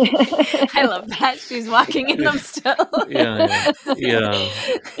way. I love that. She's walking in them still. Yeah.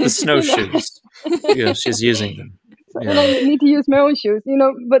 The snowshoes. Yeah, she's using them. And I need to use my own shoes,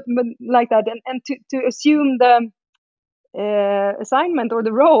 but like that, and to assume the assignment or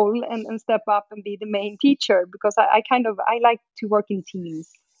the role, and step up and be the main teacher, because I like to work in teams,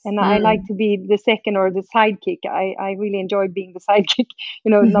 and I like to be the second or the sidekick. I really enjoy being the sidekick,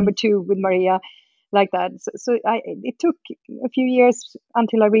 number two with Maria, like that. So it took a few years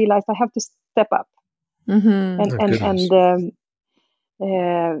until I realized I have to step up, and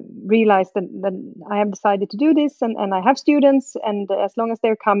realized that I have decided to do this, and I have students, and as long as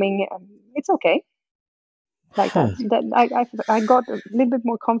they're coming, it's okay. Like that I got a little bit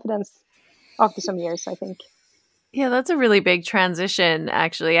more confidence after some years, I think. Yeah, that's a really big transition,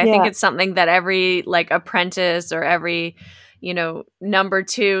 actually. I think it's something that every apprentice or every number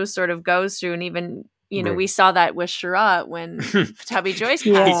two sort of goes through. And even we saw that with Sharat when Tubby Joyce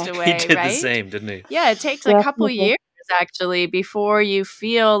passed away. He did right? the same, didn't he? Yeah, it takes a couple years actually before you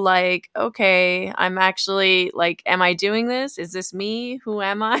feel like, okay, I'm actually am I doing this? Is this me? Who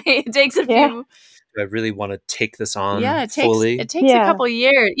am I? It takes a few. Do I really want to take this on fully? It takes a couple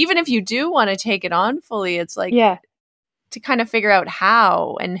years. Even if you do want to take it on fully, it's to kind of figure out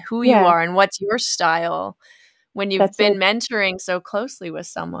how and who you are and what's your style when you've been mentoring so closely with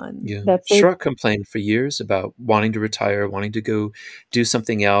someone. Yeah. Sharat complained for years about wanting to retire, wanting to go do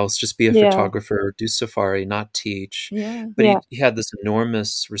something else, just be a photographer, do safari, not teach. Yeah. But he had this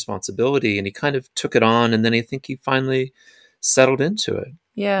enormous responsibility, and he kind of took it on, and then I think he finally settled into it.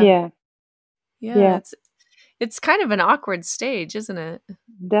 Yeah. Yeah. It's kind of an awkward stage, isn't it?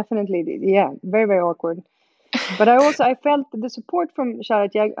 Definitely. Yeah, very, very awkward. But I felt the support from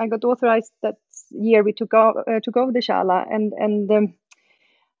charity. I got authorized that year we took over the shala, and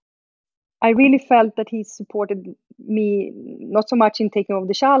I really felt that he supported me, not so much in taking over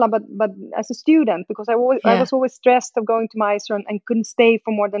the shala, but as a student, because I was always stressed of going to Mysore and couldn't stay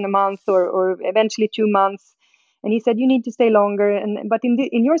for more than a month or eventually 2 months. And he said, you need to stay longer. But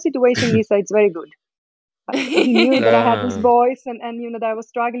in your situation, Lisa, it's very good. He knew that I had these boys and that I was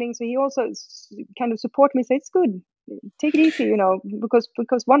struggling. So he also kind of supported me, say, it's good. Take it easy,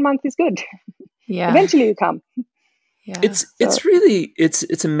 because 1 month is good. Yeah. Eventually you come. Yeah. It's really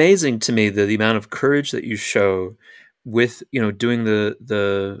it's amazing to me the amount of courage that you show with doing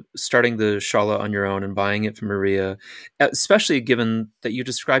the starting the shala on your own and buying it from Maria, especially given that you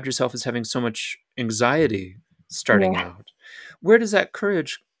described yourself as having so much anxiety starting out. Where did that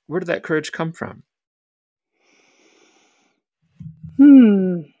courage come from?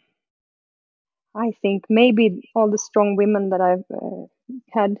 I think maybe all the strong women that I've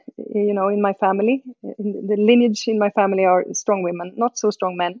had, in my family, the lineage in my family are strong women, not so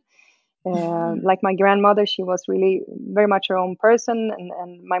strong men. Like my grandmother, she was really very much her own person,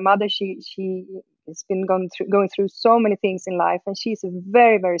 and my mother, she has been going through so many things in life, and she's a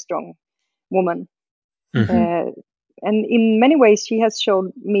very, very strong woman. And in many ways, she has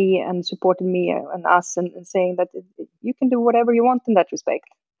showed me and supported me and us, and saying that you can do whatever you want in that respect.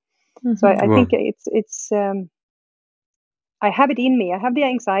 So I think it's I have it in me. I have the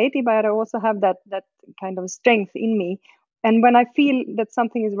anxiety, but I also have that kind of strength in me. And when I feel that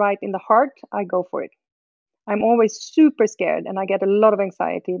something is right in the heart, I go for it. I'm always super scared and I get a lot of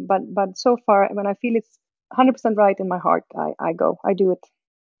anxiety. But so far, when I feel it's 100% right in my heart, I go. I do it.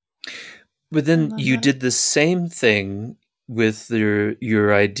 But then you did the same thing with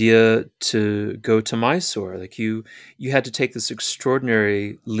your idea to go to Mysore. Like you had to take this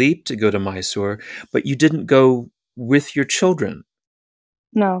extraordinary leap to go to Mysore, but you didn't go with your children.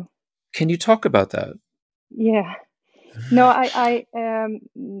 No. Can you talk about that? Yeah. No, I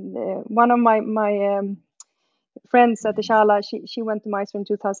one of my friends at the shala, she went to Mysore in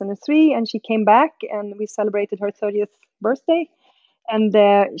 2003, and she came back, and we celebrated her 30th birthday. And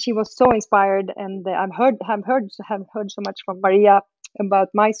she was so inspired, and have heard so much from Maria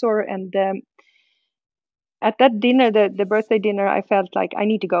about Mysore. And at that dinner, the birthday dinner, I felt like I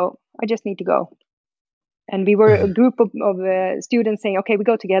need to go. I just need to go. And we were a group of students saying, okay, we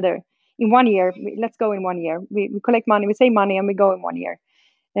go together in 1 year. Let's go in 1 year. We collect money, we save money, and we go in 1 year.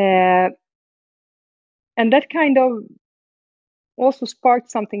 And that kind of also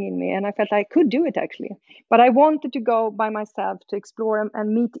sparked something in me, and I felt I could do it actually. But I wanted to go by myself to explore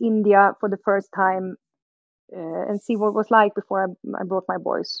and meet India for the first time, and see what it was like before I brought my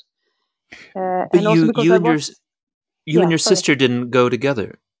boys. But and also because you and your sister didn't go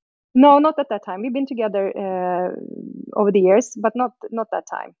together. No, not at that time. We've been together over the years, but not that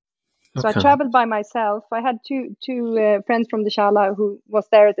time. So I traveled by myself. I had two friends from the shala who was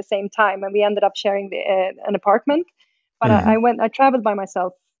there at the same time, and we ended up sharing an apartment. But I traveled by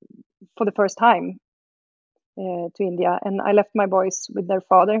myself for the first time to India, and I left my boys with their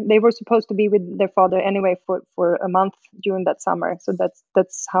father. They were supposed to be with their father anyway for a month during that summer. So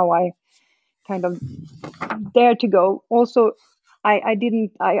that's how I kind of dared to go. Also, I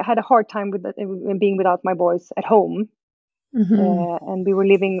had a hard time with being without my boys at home. And we were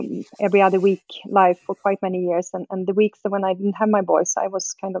living every other week life for quite many years. And the weeks when I didn't have my boys, I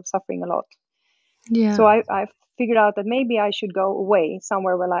was kind of suffering a lot. Yeah. So I figured out that maybe I should go away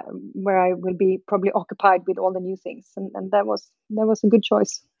somewhere where I will be probably occupied with all the new things. And that was a good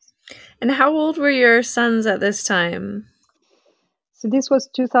choice. And how old were your sons at this time? So this was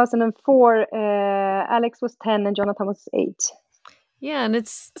 2004. Alex was 10 and Jonathan was 8. Yeah, and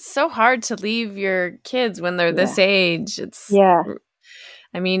it's so hard to leave your kids when they're this age.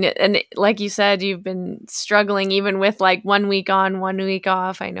 I mean, and like you said, you've been struggling even with like 1 week on, 1 week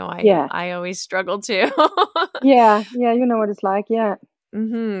off. I know I always struggle too. Yeah, you know what it's like. Yeah.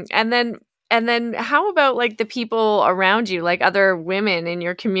 And then how about like the people around you, like other women in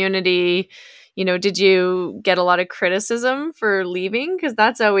your community? You know, did you get a lot of criticism for leaving? Because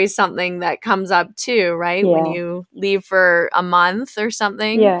that's always something that comes up too, right? Yeah. When you leave for a month or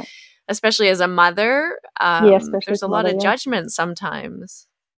something, especially as a mother, there's a lot of judgment sometimes.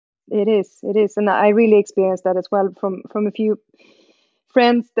 It is. And I really experienced that as well from a few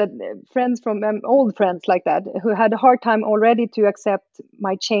friends from old friends like that, who had a hard time already to accept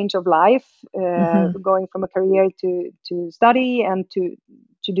my change of life, going from a career to study and to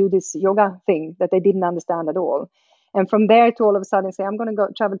do this yoga thing that they didn't understand at all. And from there to all of a sudden say, I'm going to go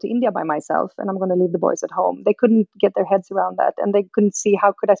travel to India by myself and I'm going to leave the boys at home. They couldn't get their heads around that. And they couldn't see,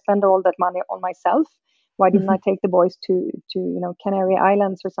 how could I spend all that money on myself? Why didn't I take the boys to Canary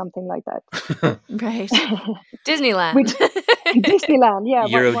Islands or something like that? Right. Disneyland. Disneyland, yeah.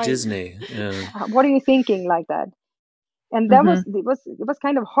 Euro Disney. Yeah. What are you thinking like that? And that was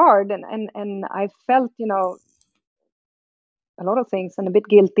kind of hard. And I felt, a lot of things and a bit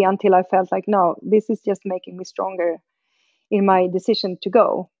guilty until I felt like, no, this is just making me stronger in my decision to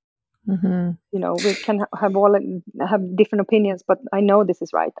go. We can have different opinions, but I know this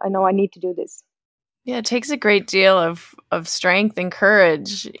is right. I know I need to do this. Yeah, it takes a great deal of strength and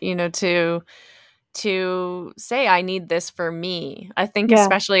courage, to say, I need this for me. I think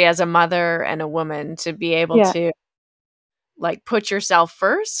especially as a mother and a woman, to be able to like put yourself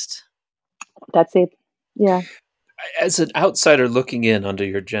first. That's it. Yeah. As an outsider looking in under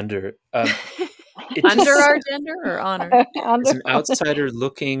your gender, under our gender or honor? As an outsider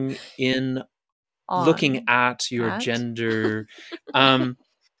looking in, looking at your gender,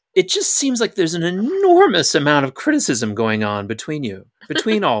 it just seems like there's an enormous amount of criticism going on between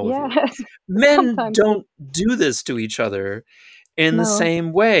all of you. Men don't do this to each other in the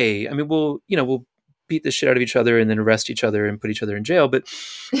same way. I mean, we'll beat the shit out of each other and then arrest each other and put each other in jail, but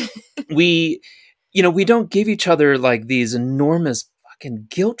we don't give each other like these enormous fucking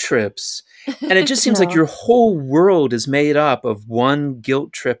guilt trips. And it just seems like your whole world is made up of one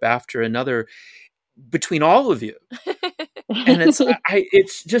guilt trip after another between all of you. And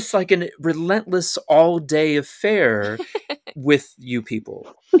it's just like a relentless all-day affair with you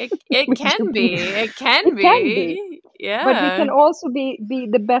people. It can be. It can be. Yeah. But we can also be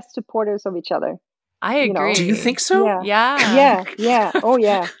the best supporters of each other. I agree. Do you think so? Yeah. Oh,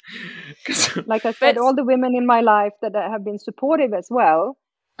 yeah. Like I said, all the women in my life that have been supportive as well,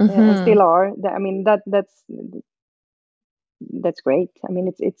 and still are. I mean, that's great. I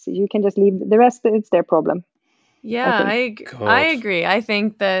mean, it's you can just leave the rest. It's their problem. Yeah, I agree. I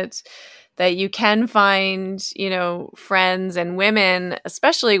think that you can find, friends and women,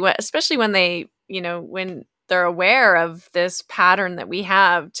 especially when they, when they're aware of this pattern that we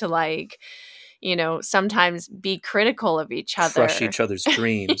have to like, sometimes be critical of each other. Crush each other's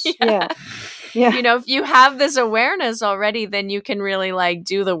dreams. Yeah. If you have this awareness already, then you can really like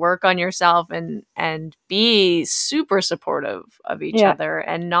do the work on yourself and be super supportive of each other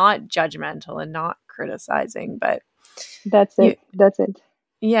and not judgmental and not criticizing. But that's it.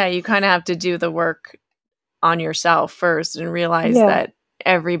 Yeah, you kind of have to do the work on yourself first and realize that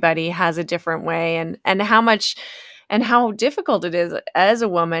everybody has a different way and how much and how difficult it is as a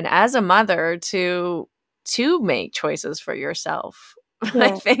woman, as a mother to make choices for yourself.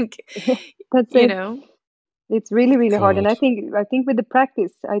 I think that's it. It's really, really hard. And I think with the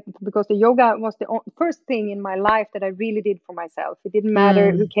practice, because the yoga was the first thing in my life that I really did for myself. It didn't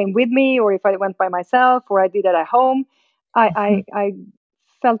matter who came with me or if I went by myself or I did it at home. I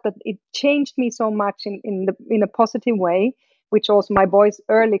felt that it changed me so much in a positive way, which also my boys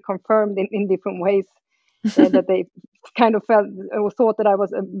early confirmed in different ways that they kind of felt or thought that I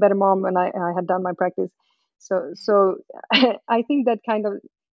was a better mom when I had done my practice. So I think that kind of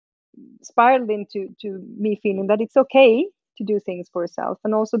spiraled into me feeling that it's okay to do things for yourself,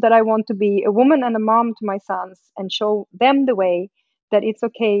 and also that I want to be a woman and a mom to my sons and show them the way that it's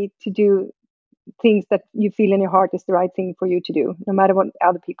okay to do things that you feel in your heart is the right thing for you to do, no matter what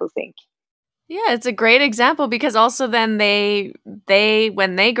other people think. Yeah, it's a great example because also then they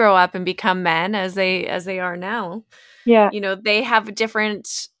when they grow up and become men as they are now, they have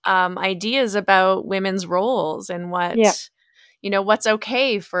different ideas about women's roles and what what's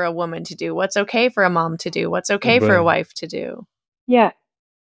okay for a woman to do, what's okay for a mom to do, what's okay for a wife to do. Yeah.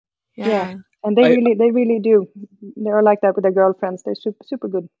 And they really do. They're like that with their girlfriends. They're super, super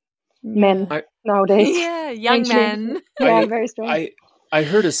good men nowadays. Yeah, young men. Very strong. I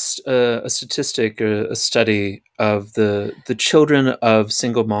heard a statistic, a study of the children of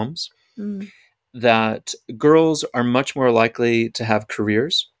single moms, that girls are much more likely to have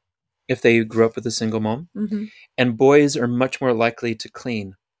careers if they grew up with a single mom, and boys are much more likely to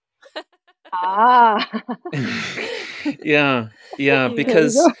clean. Yeah,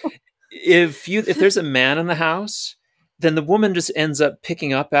 because if there's a man in the house, then the woman just ends up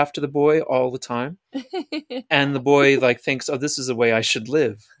picking up after the boy all the time. And the boy thinks, oh, this is the way I should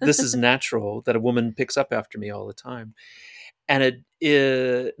live. This is natural that a woman picks up after me all the time. And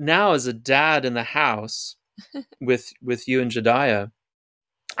now as a dad in the house with you and Jediah,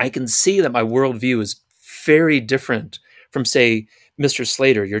 I can see that my worldview is very different from, say, Mr.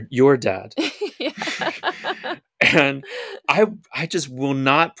 Slater, your dad. And I just will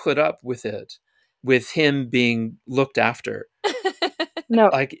not put up with it with him being looked after. No.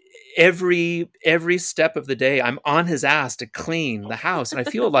 Like every step of the day, I'm on his ass to clean the house. And I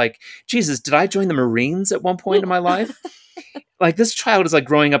feel like, Jesus, did I join the Marines at one point in my life? Like this child is like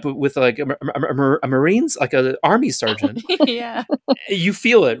growing up with like a Marines, like an army sergeant. Yeah. You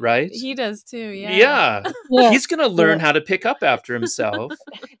feel it, right? He does too. Yeah. Yeah. He's going to learn how to pick up after himself.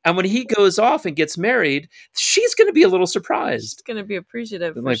 And when he goes off and gets married, she's going to be a little surprised. She's going to be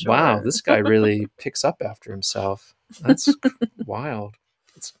appreciative. Like, sure. Wow, this guy really picks up after himself. That's wild.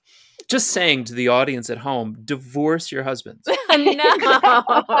 It's just saying to the audience at home, divorce your husbands.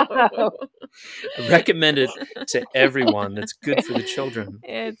 No. Recommend it to everyone. That's good for the children.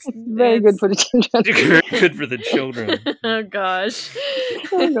 It's very good for the children. Good for the children. Oh gosh.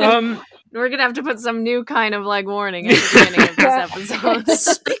 We're gonna have to put some new kind of like warning at the beginning of this episode.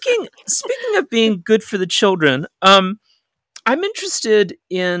 Speaking of being good for the children, I'm interested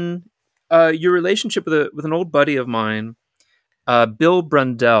in your relationship with an old buddy of mine, Bill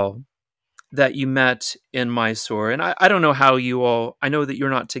Brundell, that you met in Mysore. And I don't know how you all, I know that you're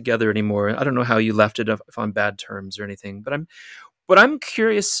not together anymore. I don't know how you left it if on bad terms or anything, but what I'm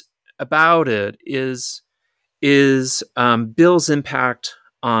curious about it is Bill's impact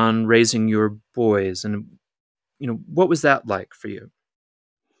on raising your boys. And, what was that like for you?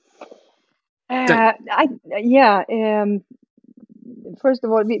 First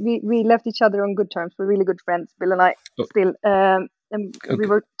of all, we left each other on good terms. We're really good friends, Bill and I still. We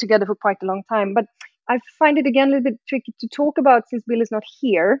were together for quite a long time. But I find it again a little bit tricky to talk about since Bill is not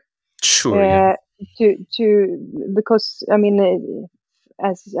here. Sure. Because I mean,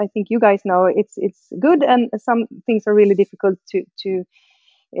 as I think you guys know, it's good, and some things are really difficult to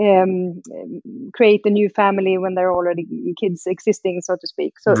create a new family when there are already kids existing, so to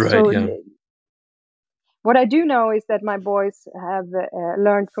speak. What I do know is that my boys have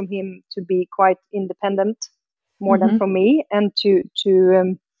learned from him to be quite independent, more than from me, and to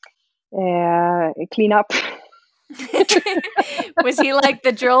clean up. Was he like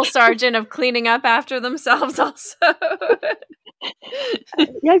the drill sergeant of cleaning up after themselves also?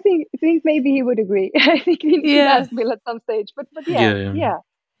 Yeah, I think maybe he would agree. I think we need to ask Bill at some stage. But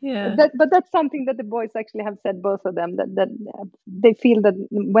yeah. But that's something that the boys actually have said, both of them, that they feel that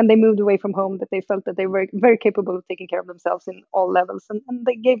when they moved away from home, that they felt that they were very capable of taking care of themselves in all levels, and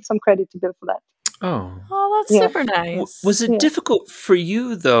they gave some credit to Bill for that. Oh, that's super nice. Was it difficult for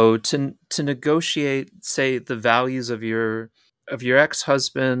you though to negotiate, say, the values of your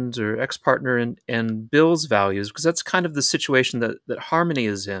ex-husband or ex-partner and Bill's values? Because that's kind of the situation that Harmony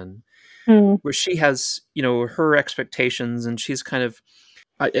is in, where she has, her expectations, and she's kind of.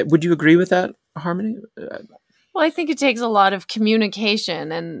 Would you agree with that, Harmony? Well, I think it takes a lot of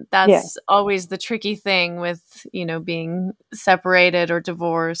communication, and that's always the tricky thing with, being separated or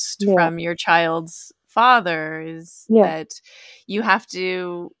divorced from your child's father is that you have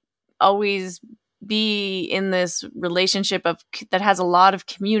to always be in this relationship that has a lot of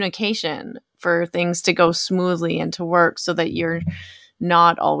communication for things to go smoothly and to work, so that you're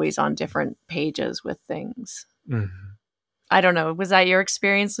not always on different pages with things. Mm-hmm. I don't know. Was that your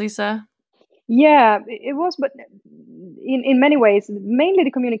experience, Lisa? Yeah, it was, but in many ways, mainly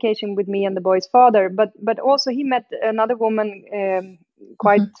the communication with me and the boy's father, but also he met another woman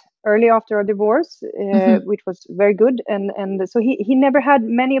quite early after our divorce, which was very good, and so he never had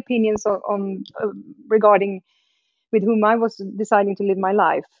many opinions on regarding with whom I was deciding to live my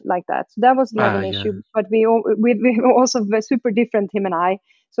life like that. So that was not an issue, but we also were super different, him and I.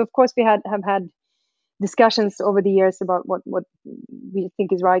 So of course we have had discussions over the years about what we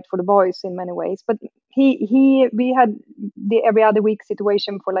think is right for the boys in many ways. But we had the every other week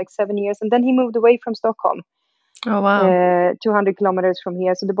situation for like 7 years, and then he moved away from Stockholm. Oh wow! 200 kilometers from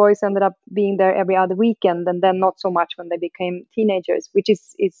here. So the boys ended up being there every other weekend, and then not so much when they became teenagers, which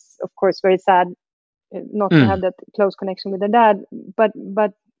is of course very sad not to have that close connection with their dad. But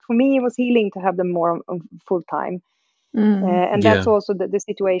for me, it was healing to have them more on full time. And that's also the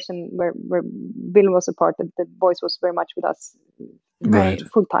situation where Bill was a part, that the boys was very much with us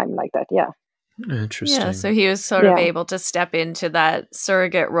full time like that. Yeah. Interesting. Yeah, so he was sort of able to step into that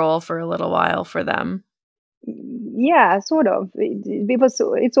surrogate role for a little while for them. Yeah, sort of.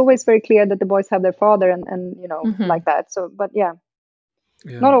 It's always very clear that the boys have their father and like that. So, but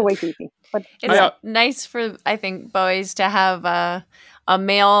not always easy. But it's nice for, I think, boys to have a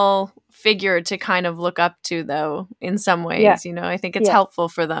male figure to kind of look up to, though, in some ways. I think it's helpful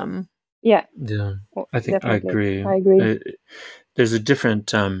for them. Yeah. I think definitely. I agree. There's a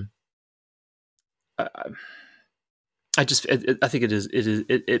different I think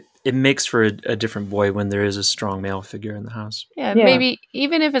it makes for a different boy when there is a strong male figure in the house. Yeah, maybe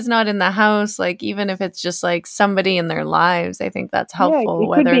even if it's not in the house, like even if it's just like somebody in their lives, I think that's helpful. Yeah, it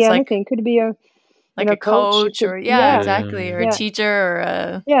whether could be it's anything. It could be a coach or exactly, or a teacher or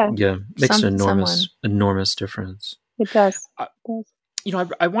a makes an enormous difference. It does. I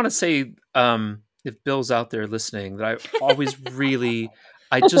want to say, if Bill's out there listening, that I always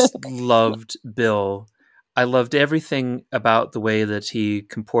I just loved Bill. I loved everything about the way that he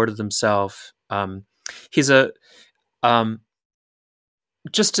comported himself. He's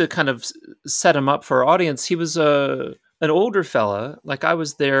just to kind of set him up for our audience, he was an older fella. Like I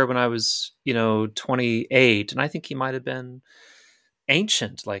was there when I was, 28, and I think he might have been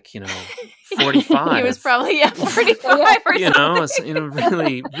ancient, 45. He was probably 45 or something.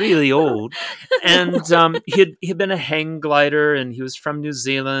 Really, really old. And he'd been a hang glider, and he was from New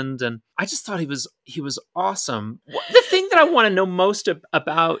Zealand, and I just thought he was awesome. The thing that I want to know most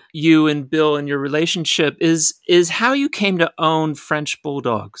about you and Bill and your relationship is how you came to own French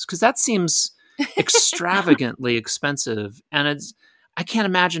bulldogs, because that seems extravagantly expensive, and I can't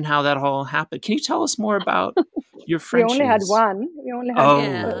imagine how that all happened. Can you tell us more about your Frenchies? We only had one. We only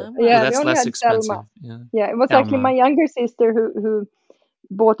had that's less expensive. It was actually my younger sister who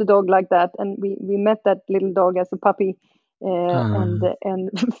bought a dog like that, and we met that little dog as a puppy, and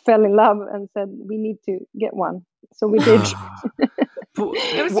fell in love and said we need to get one. So we did.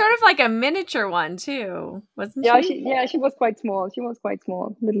 It was sort of like a miniature one too, wasn't she? She was quite small. She was quite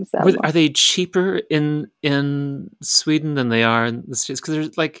small, little Selma. Are they cheaper in Sweden than they are in the States? Because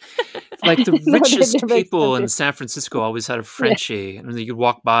there's like the richest people in San Francisco always had a Frenchie, and you could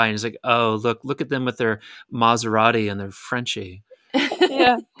walk by and it's like, oh, look at them with their Maserati and their Frenchie.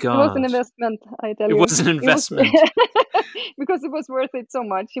 Yeah, God. It was an investment. I tell you, it was an investment because it was worth it so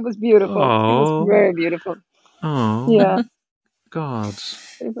much. It was beautiful. It was very beautiful. Oh, yeah. God.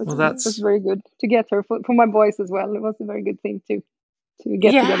 It was very good to get her for my boys as well. It was a very good thing to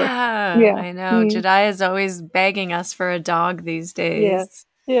get together. Yeah, I know. Jediah is always begging us for a dog these days.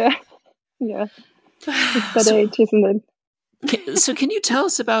 Yeah. It's that age, isn't it? So can you tell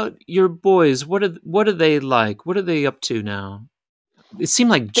us about your boys? What are they like? What are they up to now? It seemed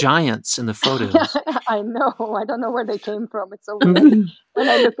like giants in the photos. I know. I don't know where they came from. It's so weird. When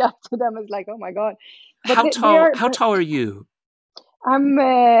I look up to them, it's like, oh my God. But how tall are you? I'm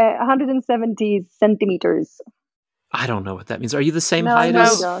 170 centimeters. I don't know what that means. Are you the same height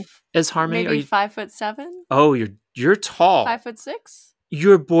as Harmony? Maybe 5'7"? Oh, you're tall. 5'6"?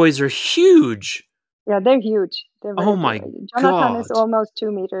 Your boys are huge. Yeah, they're huge. Oh my God. Jonathan is almost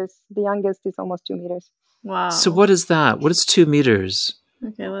 2 meters. The youngest is almost 2 meters. Wow. So what is that? What is 2 meters?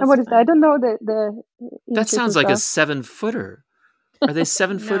 Okay, what is that? I don't know the that sounds like a 7-footer. Are they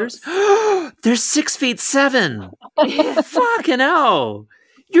 7-footers? They're 6'7". Fucking hell!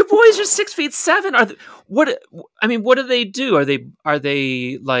 Your boys are 6'7". What do they do? Are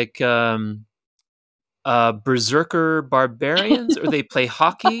they like berserker barbarians, or they play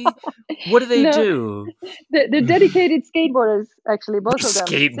hockey? What do they do? They're dedicated skateboarders, actually, both of them.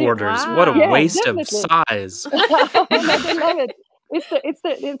 Skateboarders. Wow. What a waste of size. They love it.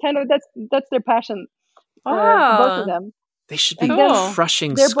 It's kind of that's their passion. Both of them. They should be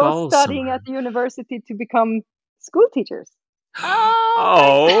crushing they're skulls. They're both studying at the university to become school teachers.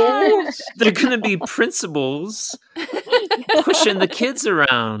 Oh, they're going to be principals pushing the kids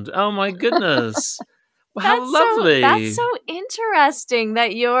around. Oh my goodness. Well, how lovely. That's so interesting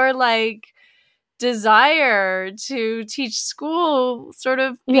that your desire to teach school sort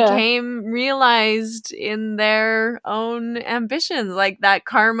of became realized in their own ambitions. Like that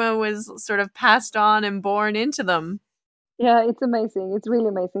karma was sort of passed on and born into them. Yeah, it's amazing. It's really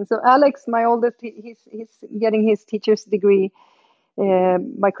amazing. So Alex, my oldest, he's getting his teacher's degree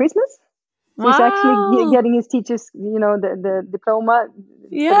by Christmas. So he's actually getting his teacher's, the diploma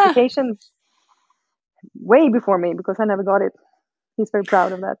certification way before me, because I never got it. He's very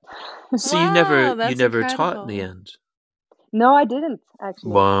proud of that. So you never taught in the end? No, I didn't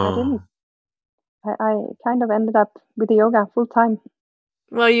actually. Wow. I didn't. I kind of ended up with the yoga full time.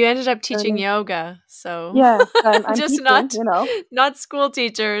 Well, you ended up teaching yoga, so I'm just teaching, not school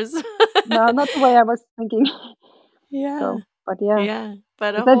teachers. No, not the way I was thinking. Yeah, so, but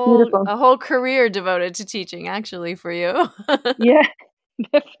but a whole career devoted to teaching, actually, for you. Yeah,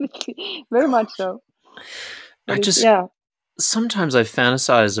 definitely, very much so. sometimes I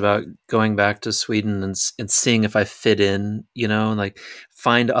fantasize about going back to Sweden and seeing if I fit in, and like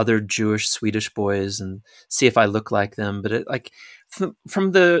find other Jewish Swedish boys and see if I look like them. But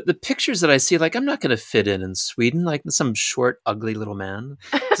from the pictures that I see, like I'm not going to fit in Sweden. Like some short, ugly little man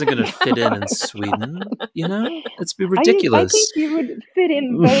isn't going to fit in Sweden. It's be ridiculous. I think you would fit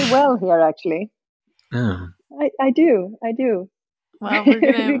in very well here, actually. Yeah. I do. Well,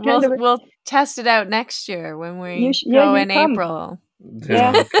 we'll test it out next year when we go in April.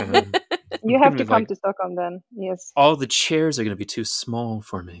 Yeah. Okay. You have to come to Stockholm then. Yes. All the chairs are going to be too small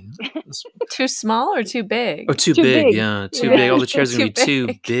for me. Too small or too big? Oh, too big. Yeah, too big. All the chairs are going to be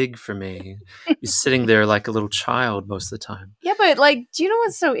too big for me. You're sitting there like a little child most of the time. Yeah, but like, do you know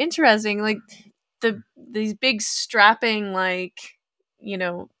what's so interesting? Like these big strapping, like,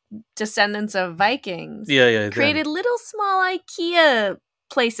 descendants of Vikings created little small IKEA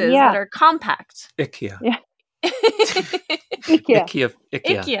places that are compact. IKEA. Yeah. IKEA.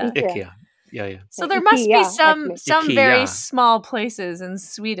 Yeah. So there must be some very small places in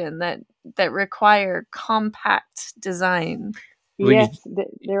Sweden that require compact design. Yes,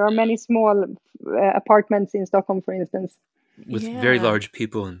 there are many small apartments in Stockholm, for instance, with very large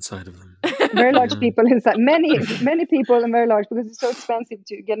people inside of them. Very large people inside. Many people and very large, because it's so expensive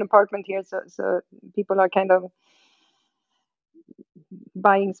to get an apartment here. So people are kind of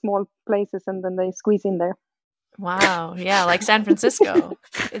buying small places and then they squeeze in there. Wow. Yeah, like San Francisco.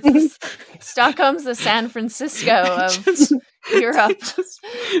 Stockholm's the San Francisco of Europe. Just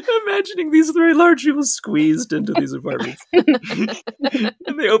imagining these very large people squeezed into these apartments.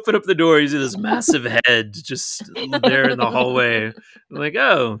 And they open up the door, you see this massive head just there in the hallway. I'm like,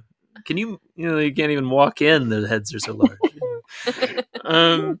 oh, can you can't even walk in, the heads are so large.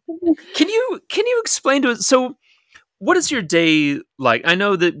 Can you explain to us, so what is your day like? I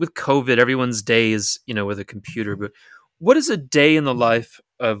know that with COVID, everyone's day is, with a computer, but what does a day in the life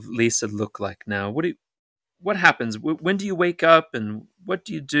of Lisa look like now? What happens? When do you wake up and what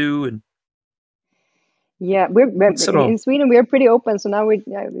do you do? And yeah, we're in Sweden. We're pretty open, so now we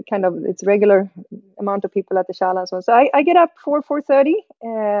kind of, it's regular amount of people at the Shala. So I get up 4:30,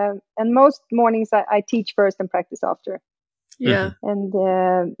 and most mornings I teach first and practice after. Yeah, and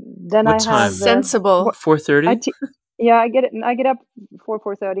then what I have sensible 4:30. Yeah, I get up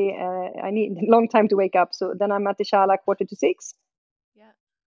 4:30. I need a long time to wake up, so then I'm at the Shala 5:45. Yeah,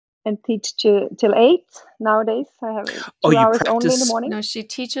 and teach till 8 nowadays. I have 2 hours only in the morning. No, she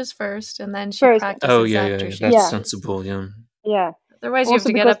teaches first and then she practices after. Oh yeah, that's sensible. Yeah. Otherwise, you have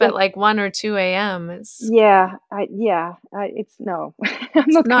to get up at like 1 or 2 a.m. It's no. I'm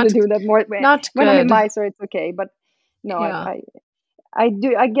not going to do that more. Not when good. I'm in Mysore, it's okay, but no, I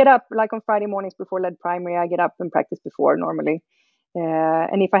do. I get up like on Friday mornings before lead primary. I get up and practice before normally,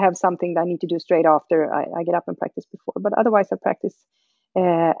 and if I have something that I need to do straight after, I get up and practice before. But otherwise, I practice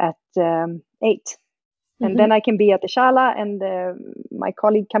at 8, and then I can be at the Shala, and my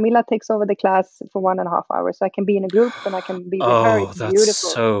colleague Camilla takes over the class for 1.5 hours, so I can be in a group and I can be with her. It's that's beautiful.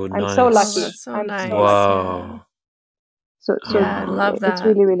 So nice. I'm so lucky. That's so nice. Wow. So I love that. It's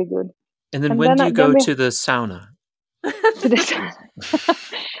really, really good. And then when do you go to the sauna?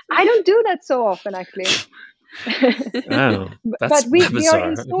 I don't do that so often, actually. That's but we bizarre. are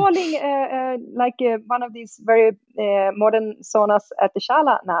installing one of these very modern saunas at the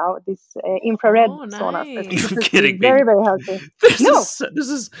Shala now. This infrared saunas. You're kidding me. Very, very healthy. This was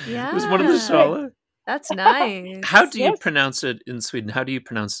one of the Shala. That's nice. How do you pronounce it in Sweden? How do you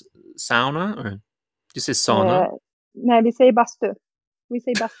pronounce sauna, or do you say sauna? No, we say bastu. We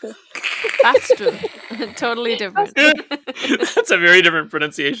say bastu. Bastu. Totally different. That's a very different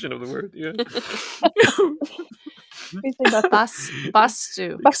pronunciation of the word. Yeah. We say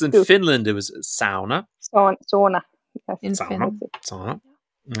bastu. Because in Finland it was sauna. Sauna. Yes. In Finland. Sauna.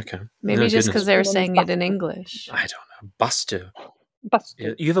 Okay. Maybe just because they were saying it in English. I don't know. Bastu.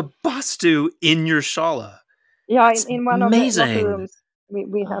 Bastu. You have a bastu in your Shala. Yeah, in one of the locker rooms.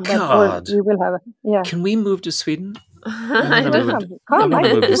 We have that. We will have it. Yeah. Can we move to Sweden? Come, I would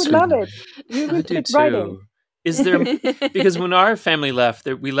love it. You will fit right in. Is there, because when our family left,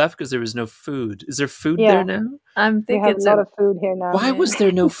 we left because there was no food. Is there food there now? I'm thinking we have a lot of food here now. Why was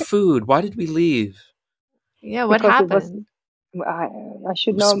there no food? Why did we leave? Yeah, what happened? I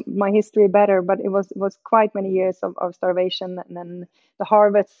should know my history better, but it was quite many years of starvation, and then the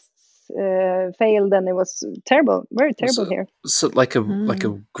harvests failed, and it was terrible, very terrible here. So like a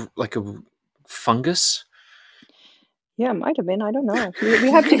fungus. Yeah, might have been. I don't know.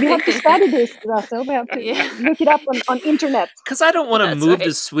 We have to study this, Russell. We have to look it up on internet. Because I don't want to move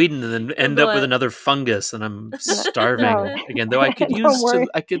to Sweden and then end up with another fungus, and I'm starving again. Though I could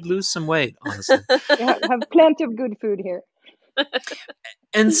lose some weight, honestly. We have plenty of good food here.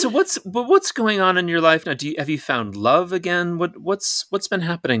 And so what's going on in your life now? Have you found love again? What's been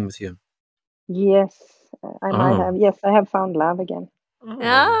happening with you? Yes, I might have. Yes, I have found love again.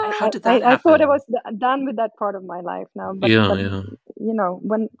 Oh, how did that I happen? thought I was done with that part of my life now, but you know,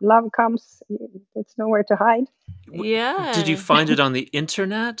 when love comes, it's nowhere to hide. Yeah. Did you find it on the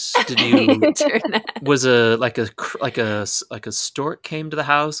internet? Did you? Was like a stork came to the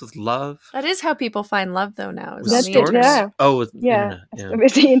house with love? That is how people find love, though. Now is That's on the internet. Yeah. Oh, with the internet. Yeah.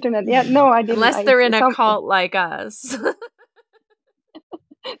 With the internet. Yeah. No, I didn't. Unless they're in a cult like us.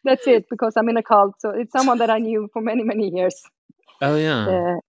 That's it, because I'm in a cult, so it's someone that I knew for many, many years. Oh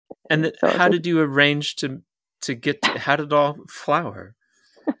yeah. And how did you arrange to get? How did it all flower?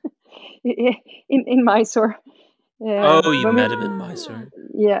 In Mysore. You met him in Mysore.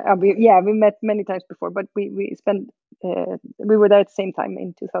 Yeah, we met many times before, but we spent we were there at the same time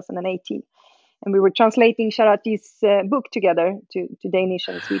in 2018, and we were translating Sharati's book together to Danish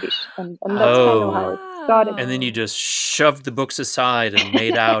and Swedish, and that's kind of how it started. And then you just shoved the books aside and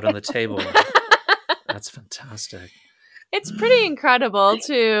made out on the table. That's fantastic. It's pretty incredible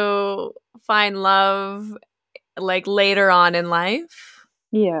to find love like later on in life.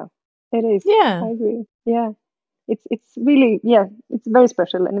 Yeah, it is. Yeah, I agree. Yeah, it's really, it's very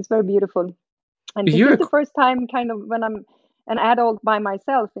special and it's very beautiful. And this is the first time kind of when I'm an adult by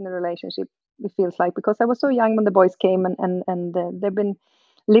myself in a relationship, it feels like, because I was so young when the boys came, and they've been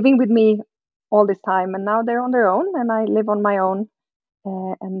living with me all this time, and now they're on their own and I live on my own,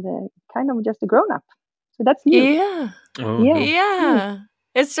 and kind of just a grown up. So that's new. Yeah. Yeah.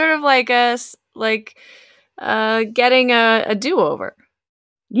 It's sort of like getting a do-over.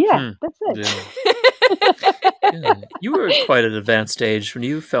 Yeah, that's it. Yeah. You were quite at an advanced age when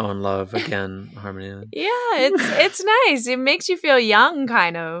you fell in love again, Harmony. Yeah, it's nice. It makes you feel young,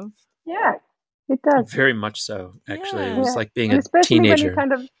 kind of. Yeah, it does. Very much so, actually. Yeah. It was like being especially teenager. When you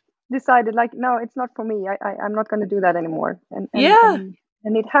kind of decided, like, no, it's not for me. I'm not going to do that anymore. And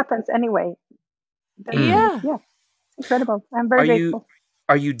it happens anyway. Yeah, it's incredible. I'm very grateful.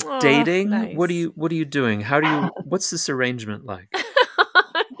 Are you dating? Nice. What are you doing? What's this arrangement like?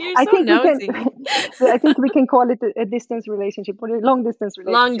 I think we can call it a distance relationship, or a long distance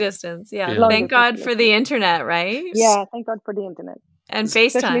relationship. Long distance, yeah. Thank God for the internet, right? Yeah, thank God for the internet. And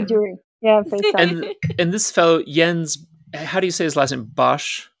FaceTime. FaceTime. And this fellow, Jens, how do you say his last name? Bach?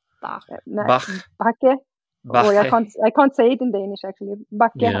 Bach. Backe. Oh, I can't say it in Danish, actually.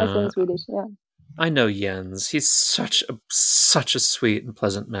 Backe, I say in Swedish, yeah. I know Jens. He's such a sweet and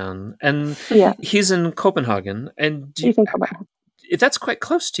pleasant man. And he's in Copenhagen. And he's in Copenhagen. That's quite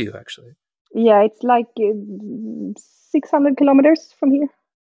close to you, actually. Yeah, it's like 600 kilometers from here.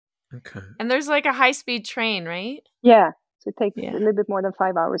 Okay. And there's like a high-speed train, right? Yeah, so it takes a little bit more than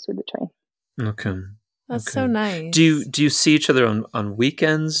 5 hours with the train. Okay. That's so nice. Do you see each other on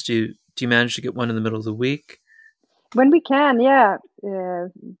weekends? Do you manage to get one in the middle of the week? When we can, yeah.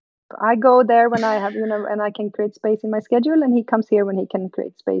 I go there when I have, and I can create space in my schedule, and he comes here when he can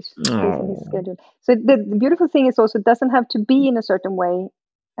create space in his schedule. So the beautiful thing is also, it doesn't have to be in a certain way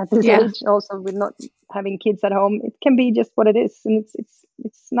at this age. Also, with not having kids at home, it can be just what it is, and it's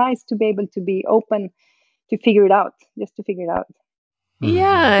nice to be able to be open to figure it out, just to figure it out.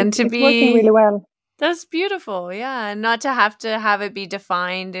 Yeah, and to be working really well. That's beautiful, yeah, and not to have it be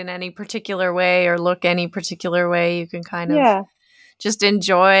defined in any particular way or look any particular way. You can kind of just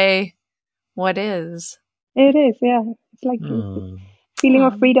enjoy what is. It is, yeah. It's like feeling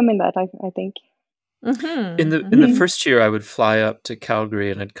of freedom in that, I think. Mm-hmm. In the first year, I would fly up to Calgary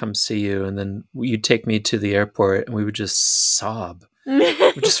and I'd come see you, and then you'd take me to the airport and we would just sob.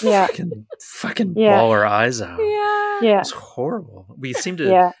 We'd just fucking bawl our eyes out. Yeah. It was horrible. We seemed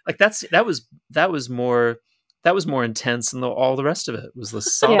to like that was more intense than all the rest of it was the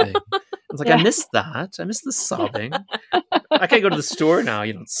sobbing. I was like, I missed that. I missed the sobbing. I can't go to the store now.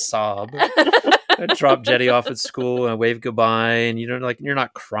 You don't sob. I drop Jetty off at school and I wave goodbye, and you're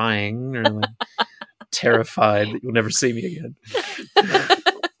not crying or like terrified that you'll never see me again.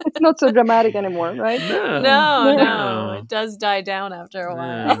 It's not so dramatic anymore, right? No. It does die down after a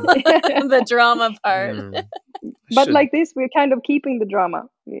while. The drama part. But like this, we're kind of keeping the drama.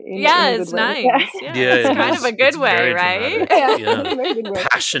 It's nice. Yeah, it's kind of a good way, right? Very good way.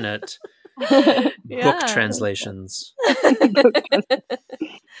 Passionate book translations. That's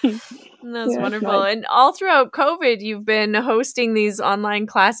wonderful. Nice. And all throughout COVID, you've been hosting these online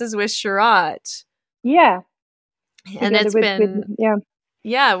classes with Sharat. Yeah. And it's been...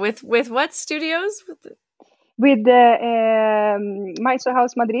 with what studios? With Mysore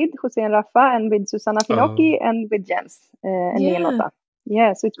House Madrid, Jose and Rafa, and with Susanna Finocchi, and with Jens and me and Lotta.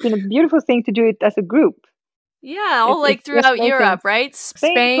 Yeah, so it's been a beautiful thing to do it as a group. Yeah, all like it's throughout just Europe, right?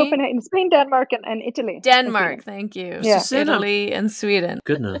 Spain, Denmark, and Italy. Denmark, thank you. Yeah. Italy and Sweden.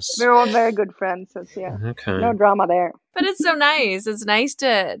 Goodness. We're all very good friends. So Okay. no drama there. But it's so nice. It's nice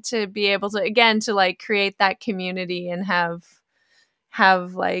to be able to, again, to like create that community and have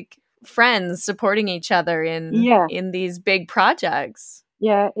like friends supporting each other in these big projects.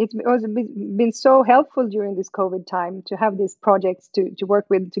 Yeah, it's also been so helpful during this COVID time to have these projects to work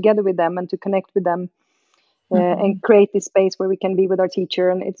with together with them and to connect with them and create this space where we can be with our teacher.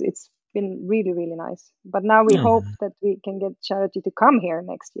 And it's been really, really nice. But now we hope that we can get Charity to come here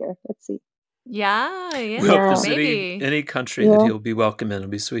next year. Let's see. Yeah, Well, if maybe. there's any country that he'll be welcome in, it'll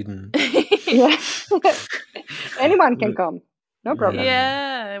be Sweden. Yeah. Anyone can come. No problem.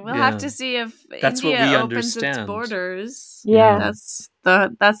 Yeah, we'll have to see if that's India what we opens understand. its borders. Yeah.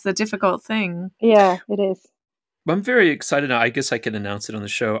 That's the difficult thing. Yeah, it is. I'm very excited now. I guess I can announce it on the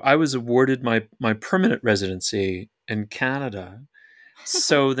show. I was awarded my permanent residency in Canada.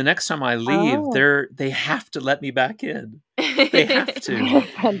 So the next time I leave, they have to let me back in. They have to.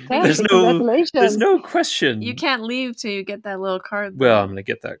 Fantastic. Congratulations. There's no question. You can't leave till you get that little card. Well, I'm going to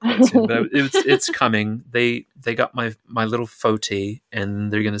get that quite soon, but it's coming. They got my little photo,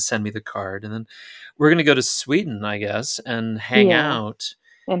 and they're going to send me the card, and then we're going to go to Sweden, I guess, and hang out.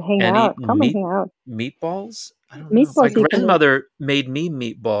 And hang out. Come and hang out. Meatballs? I don't know. My grandmother made me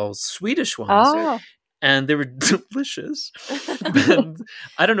meatballs, Swedish ones. Oh. And they were delicious. And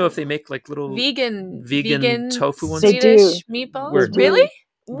I don't know if they make like little vegan tofu ones. Swedish meatballs. Really?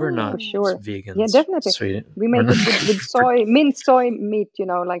 We're not for sure. vegans. Yeah, definitely. Sweden. We make it with minced soy meat,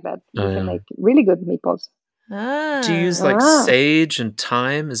 like that. You can make really good meatballs. Do you use like sage and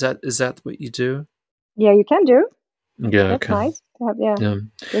thyme? Is that what you do? Yeah, you can do. Yeah, that's nice.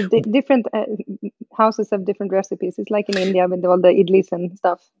 Different houses have different recipes. It's like in India with all the idlis and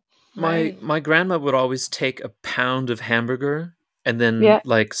stuff. My grandma would always take a pound of hamburger and then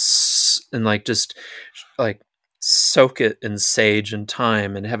just soak it in sage and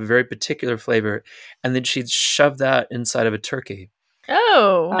thyme and have a very particular flavor, and then she'd shove that inside of a turkey.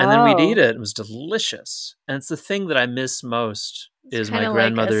 And then we'd eat it. It was delicious. And it's the thing that I miss most is my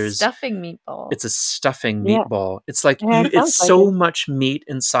grandmother's like a stuffing meatball. It's a stuffing meatball. It's like it's so much meat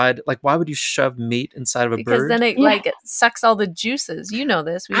inside. Like, why would you shove meat inside of a bird? Because then it sucks all the juices. You know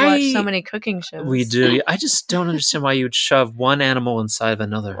this. We watch so many cooking shows. We do. I just don't understand why you would shove one animal inside of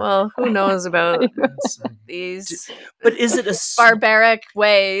another. Well, who knows about these? But is it barbaric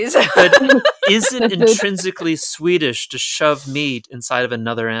ways? But is it intrinsically Swedish to shove meat inside of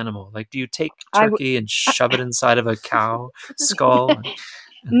another animal? Like, do you take turkey and shove it inside of a cow skull?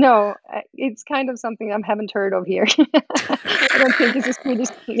 No, it's kind of something I haven't heard of here. I don't think it's a Swedish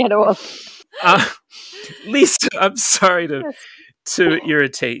thing at all. Lisa, I'm sorry to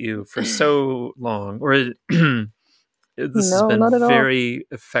irritate you for so long. Or this has been very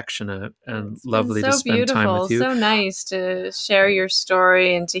affectionate and lovely to spend time with you. So nice to share your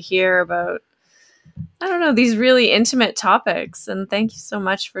story and to hear about, I don't know, these really intimate topics. And thank you so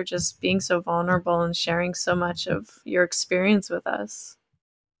much for just being so vulnerable and sharing so much of your experience with us.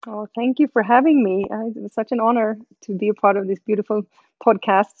 Oh, thank you for having me. It was such an honor to be a part of this beautiful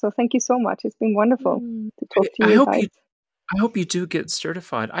podcast. So thank you so much. It's been wonderful to talk to you guys. I hope you do get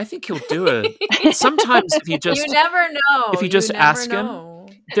certified. I think he'll do it. Sometimes if you just... You never know. If you just ask him.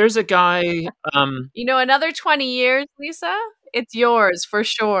 There's a guy... another 20 years, Lisa? It's yours for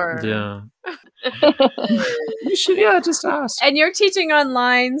sure. Yeah. You should, just ask. And you're teaching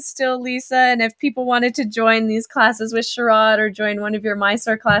online still, Lisa. And if people wanted to join these classes with Sharad or join one of your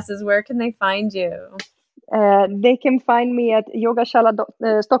Mysore classes, where can they find you? They can find me at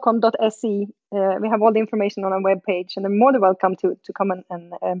yogashala.stockholm.se. We have all the information on our webpage, and they're more than welcome to come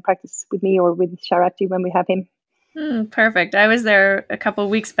and practice with me or with Sharati when we have him. Perfect. I was there a couple of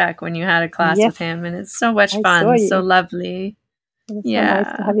weeks back when you had a class with him, and it's so much fun, so lovely. It was so nice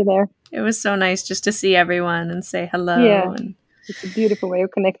to have you there. It was so nice just to see everyone and say hello. Yeah, it's a beautiful way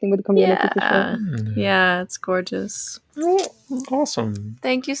of connecting with the community. Yeah, it's gorgeous. Awesome.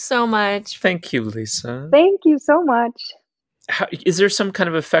 Thank you so much. Thank you, Lisa. Thank you so much. Is there some kind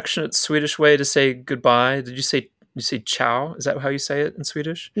of affectionate Swedish way to say goodbye? Did you say ciao? Is that how you say it in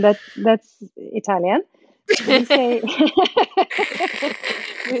Swedish? That's Italian. We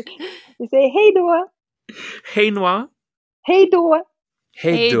say hej då. Hej då. Hej då.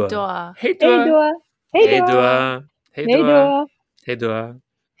 Hej då. Hej då. Hej då. Hej då. Hej då. Hej då.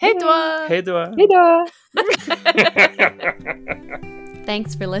 Hej då. Hej då. Hej då.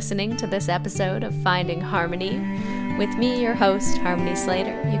 Thanks for listening to this episode of Finding Harmony with me, your host, Harmony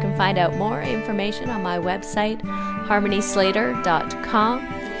Slater. You can find out more information on my website, harmonyslater.com.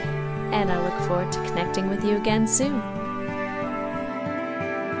 and I look forward to connecting with you again soon.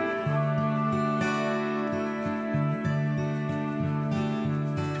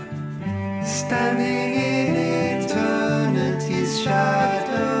 Standing in eternity's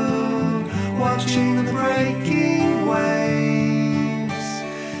shadow, watching the breaking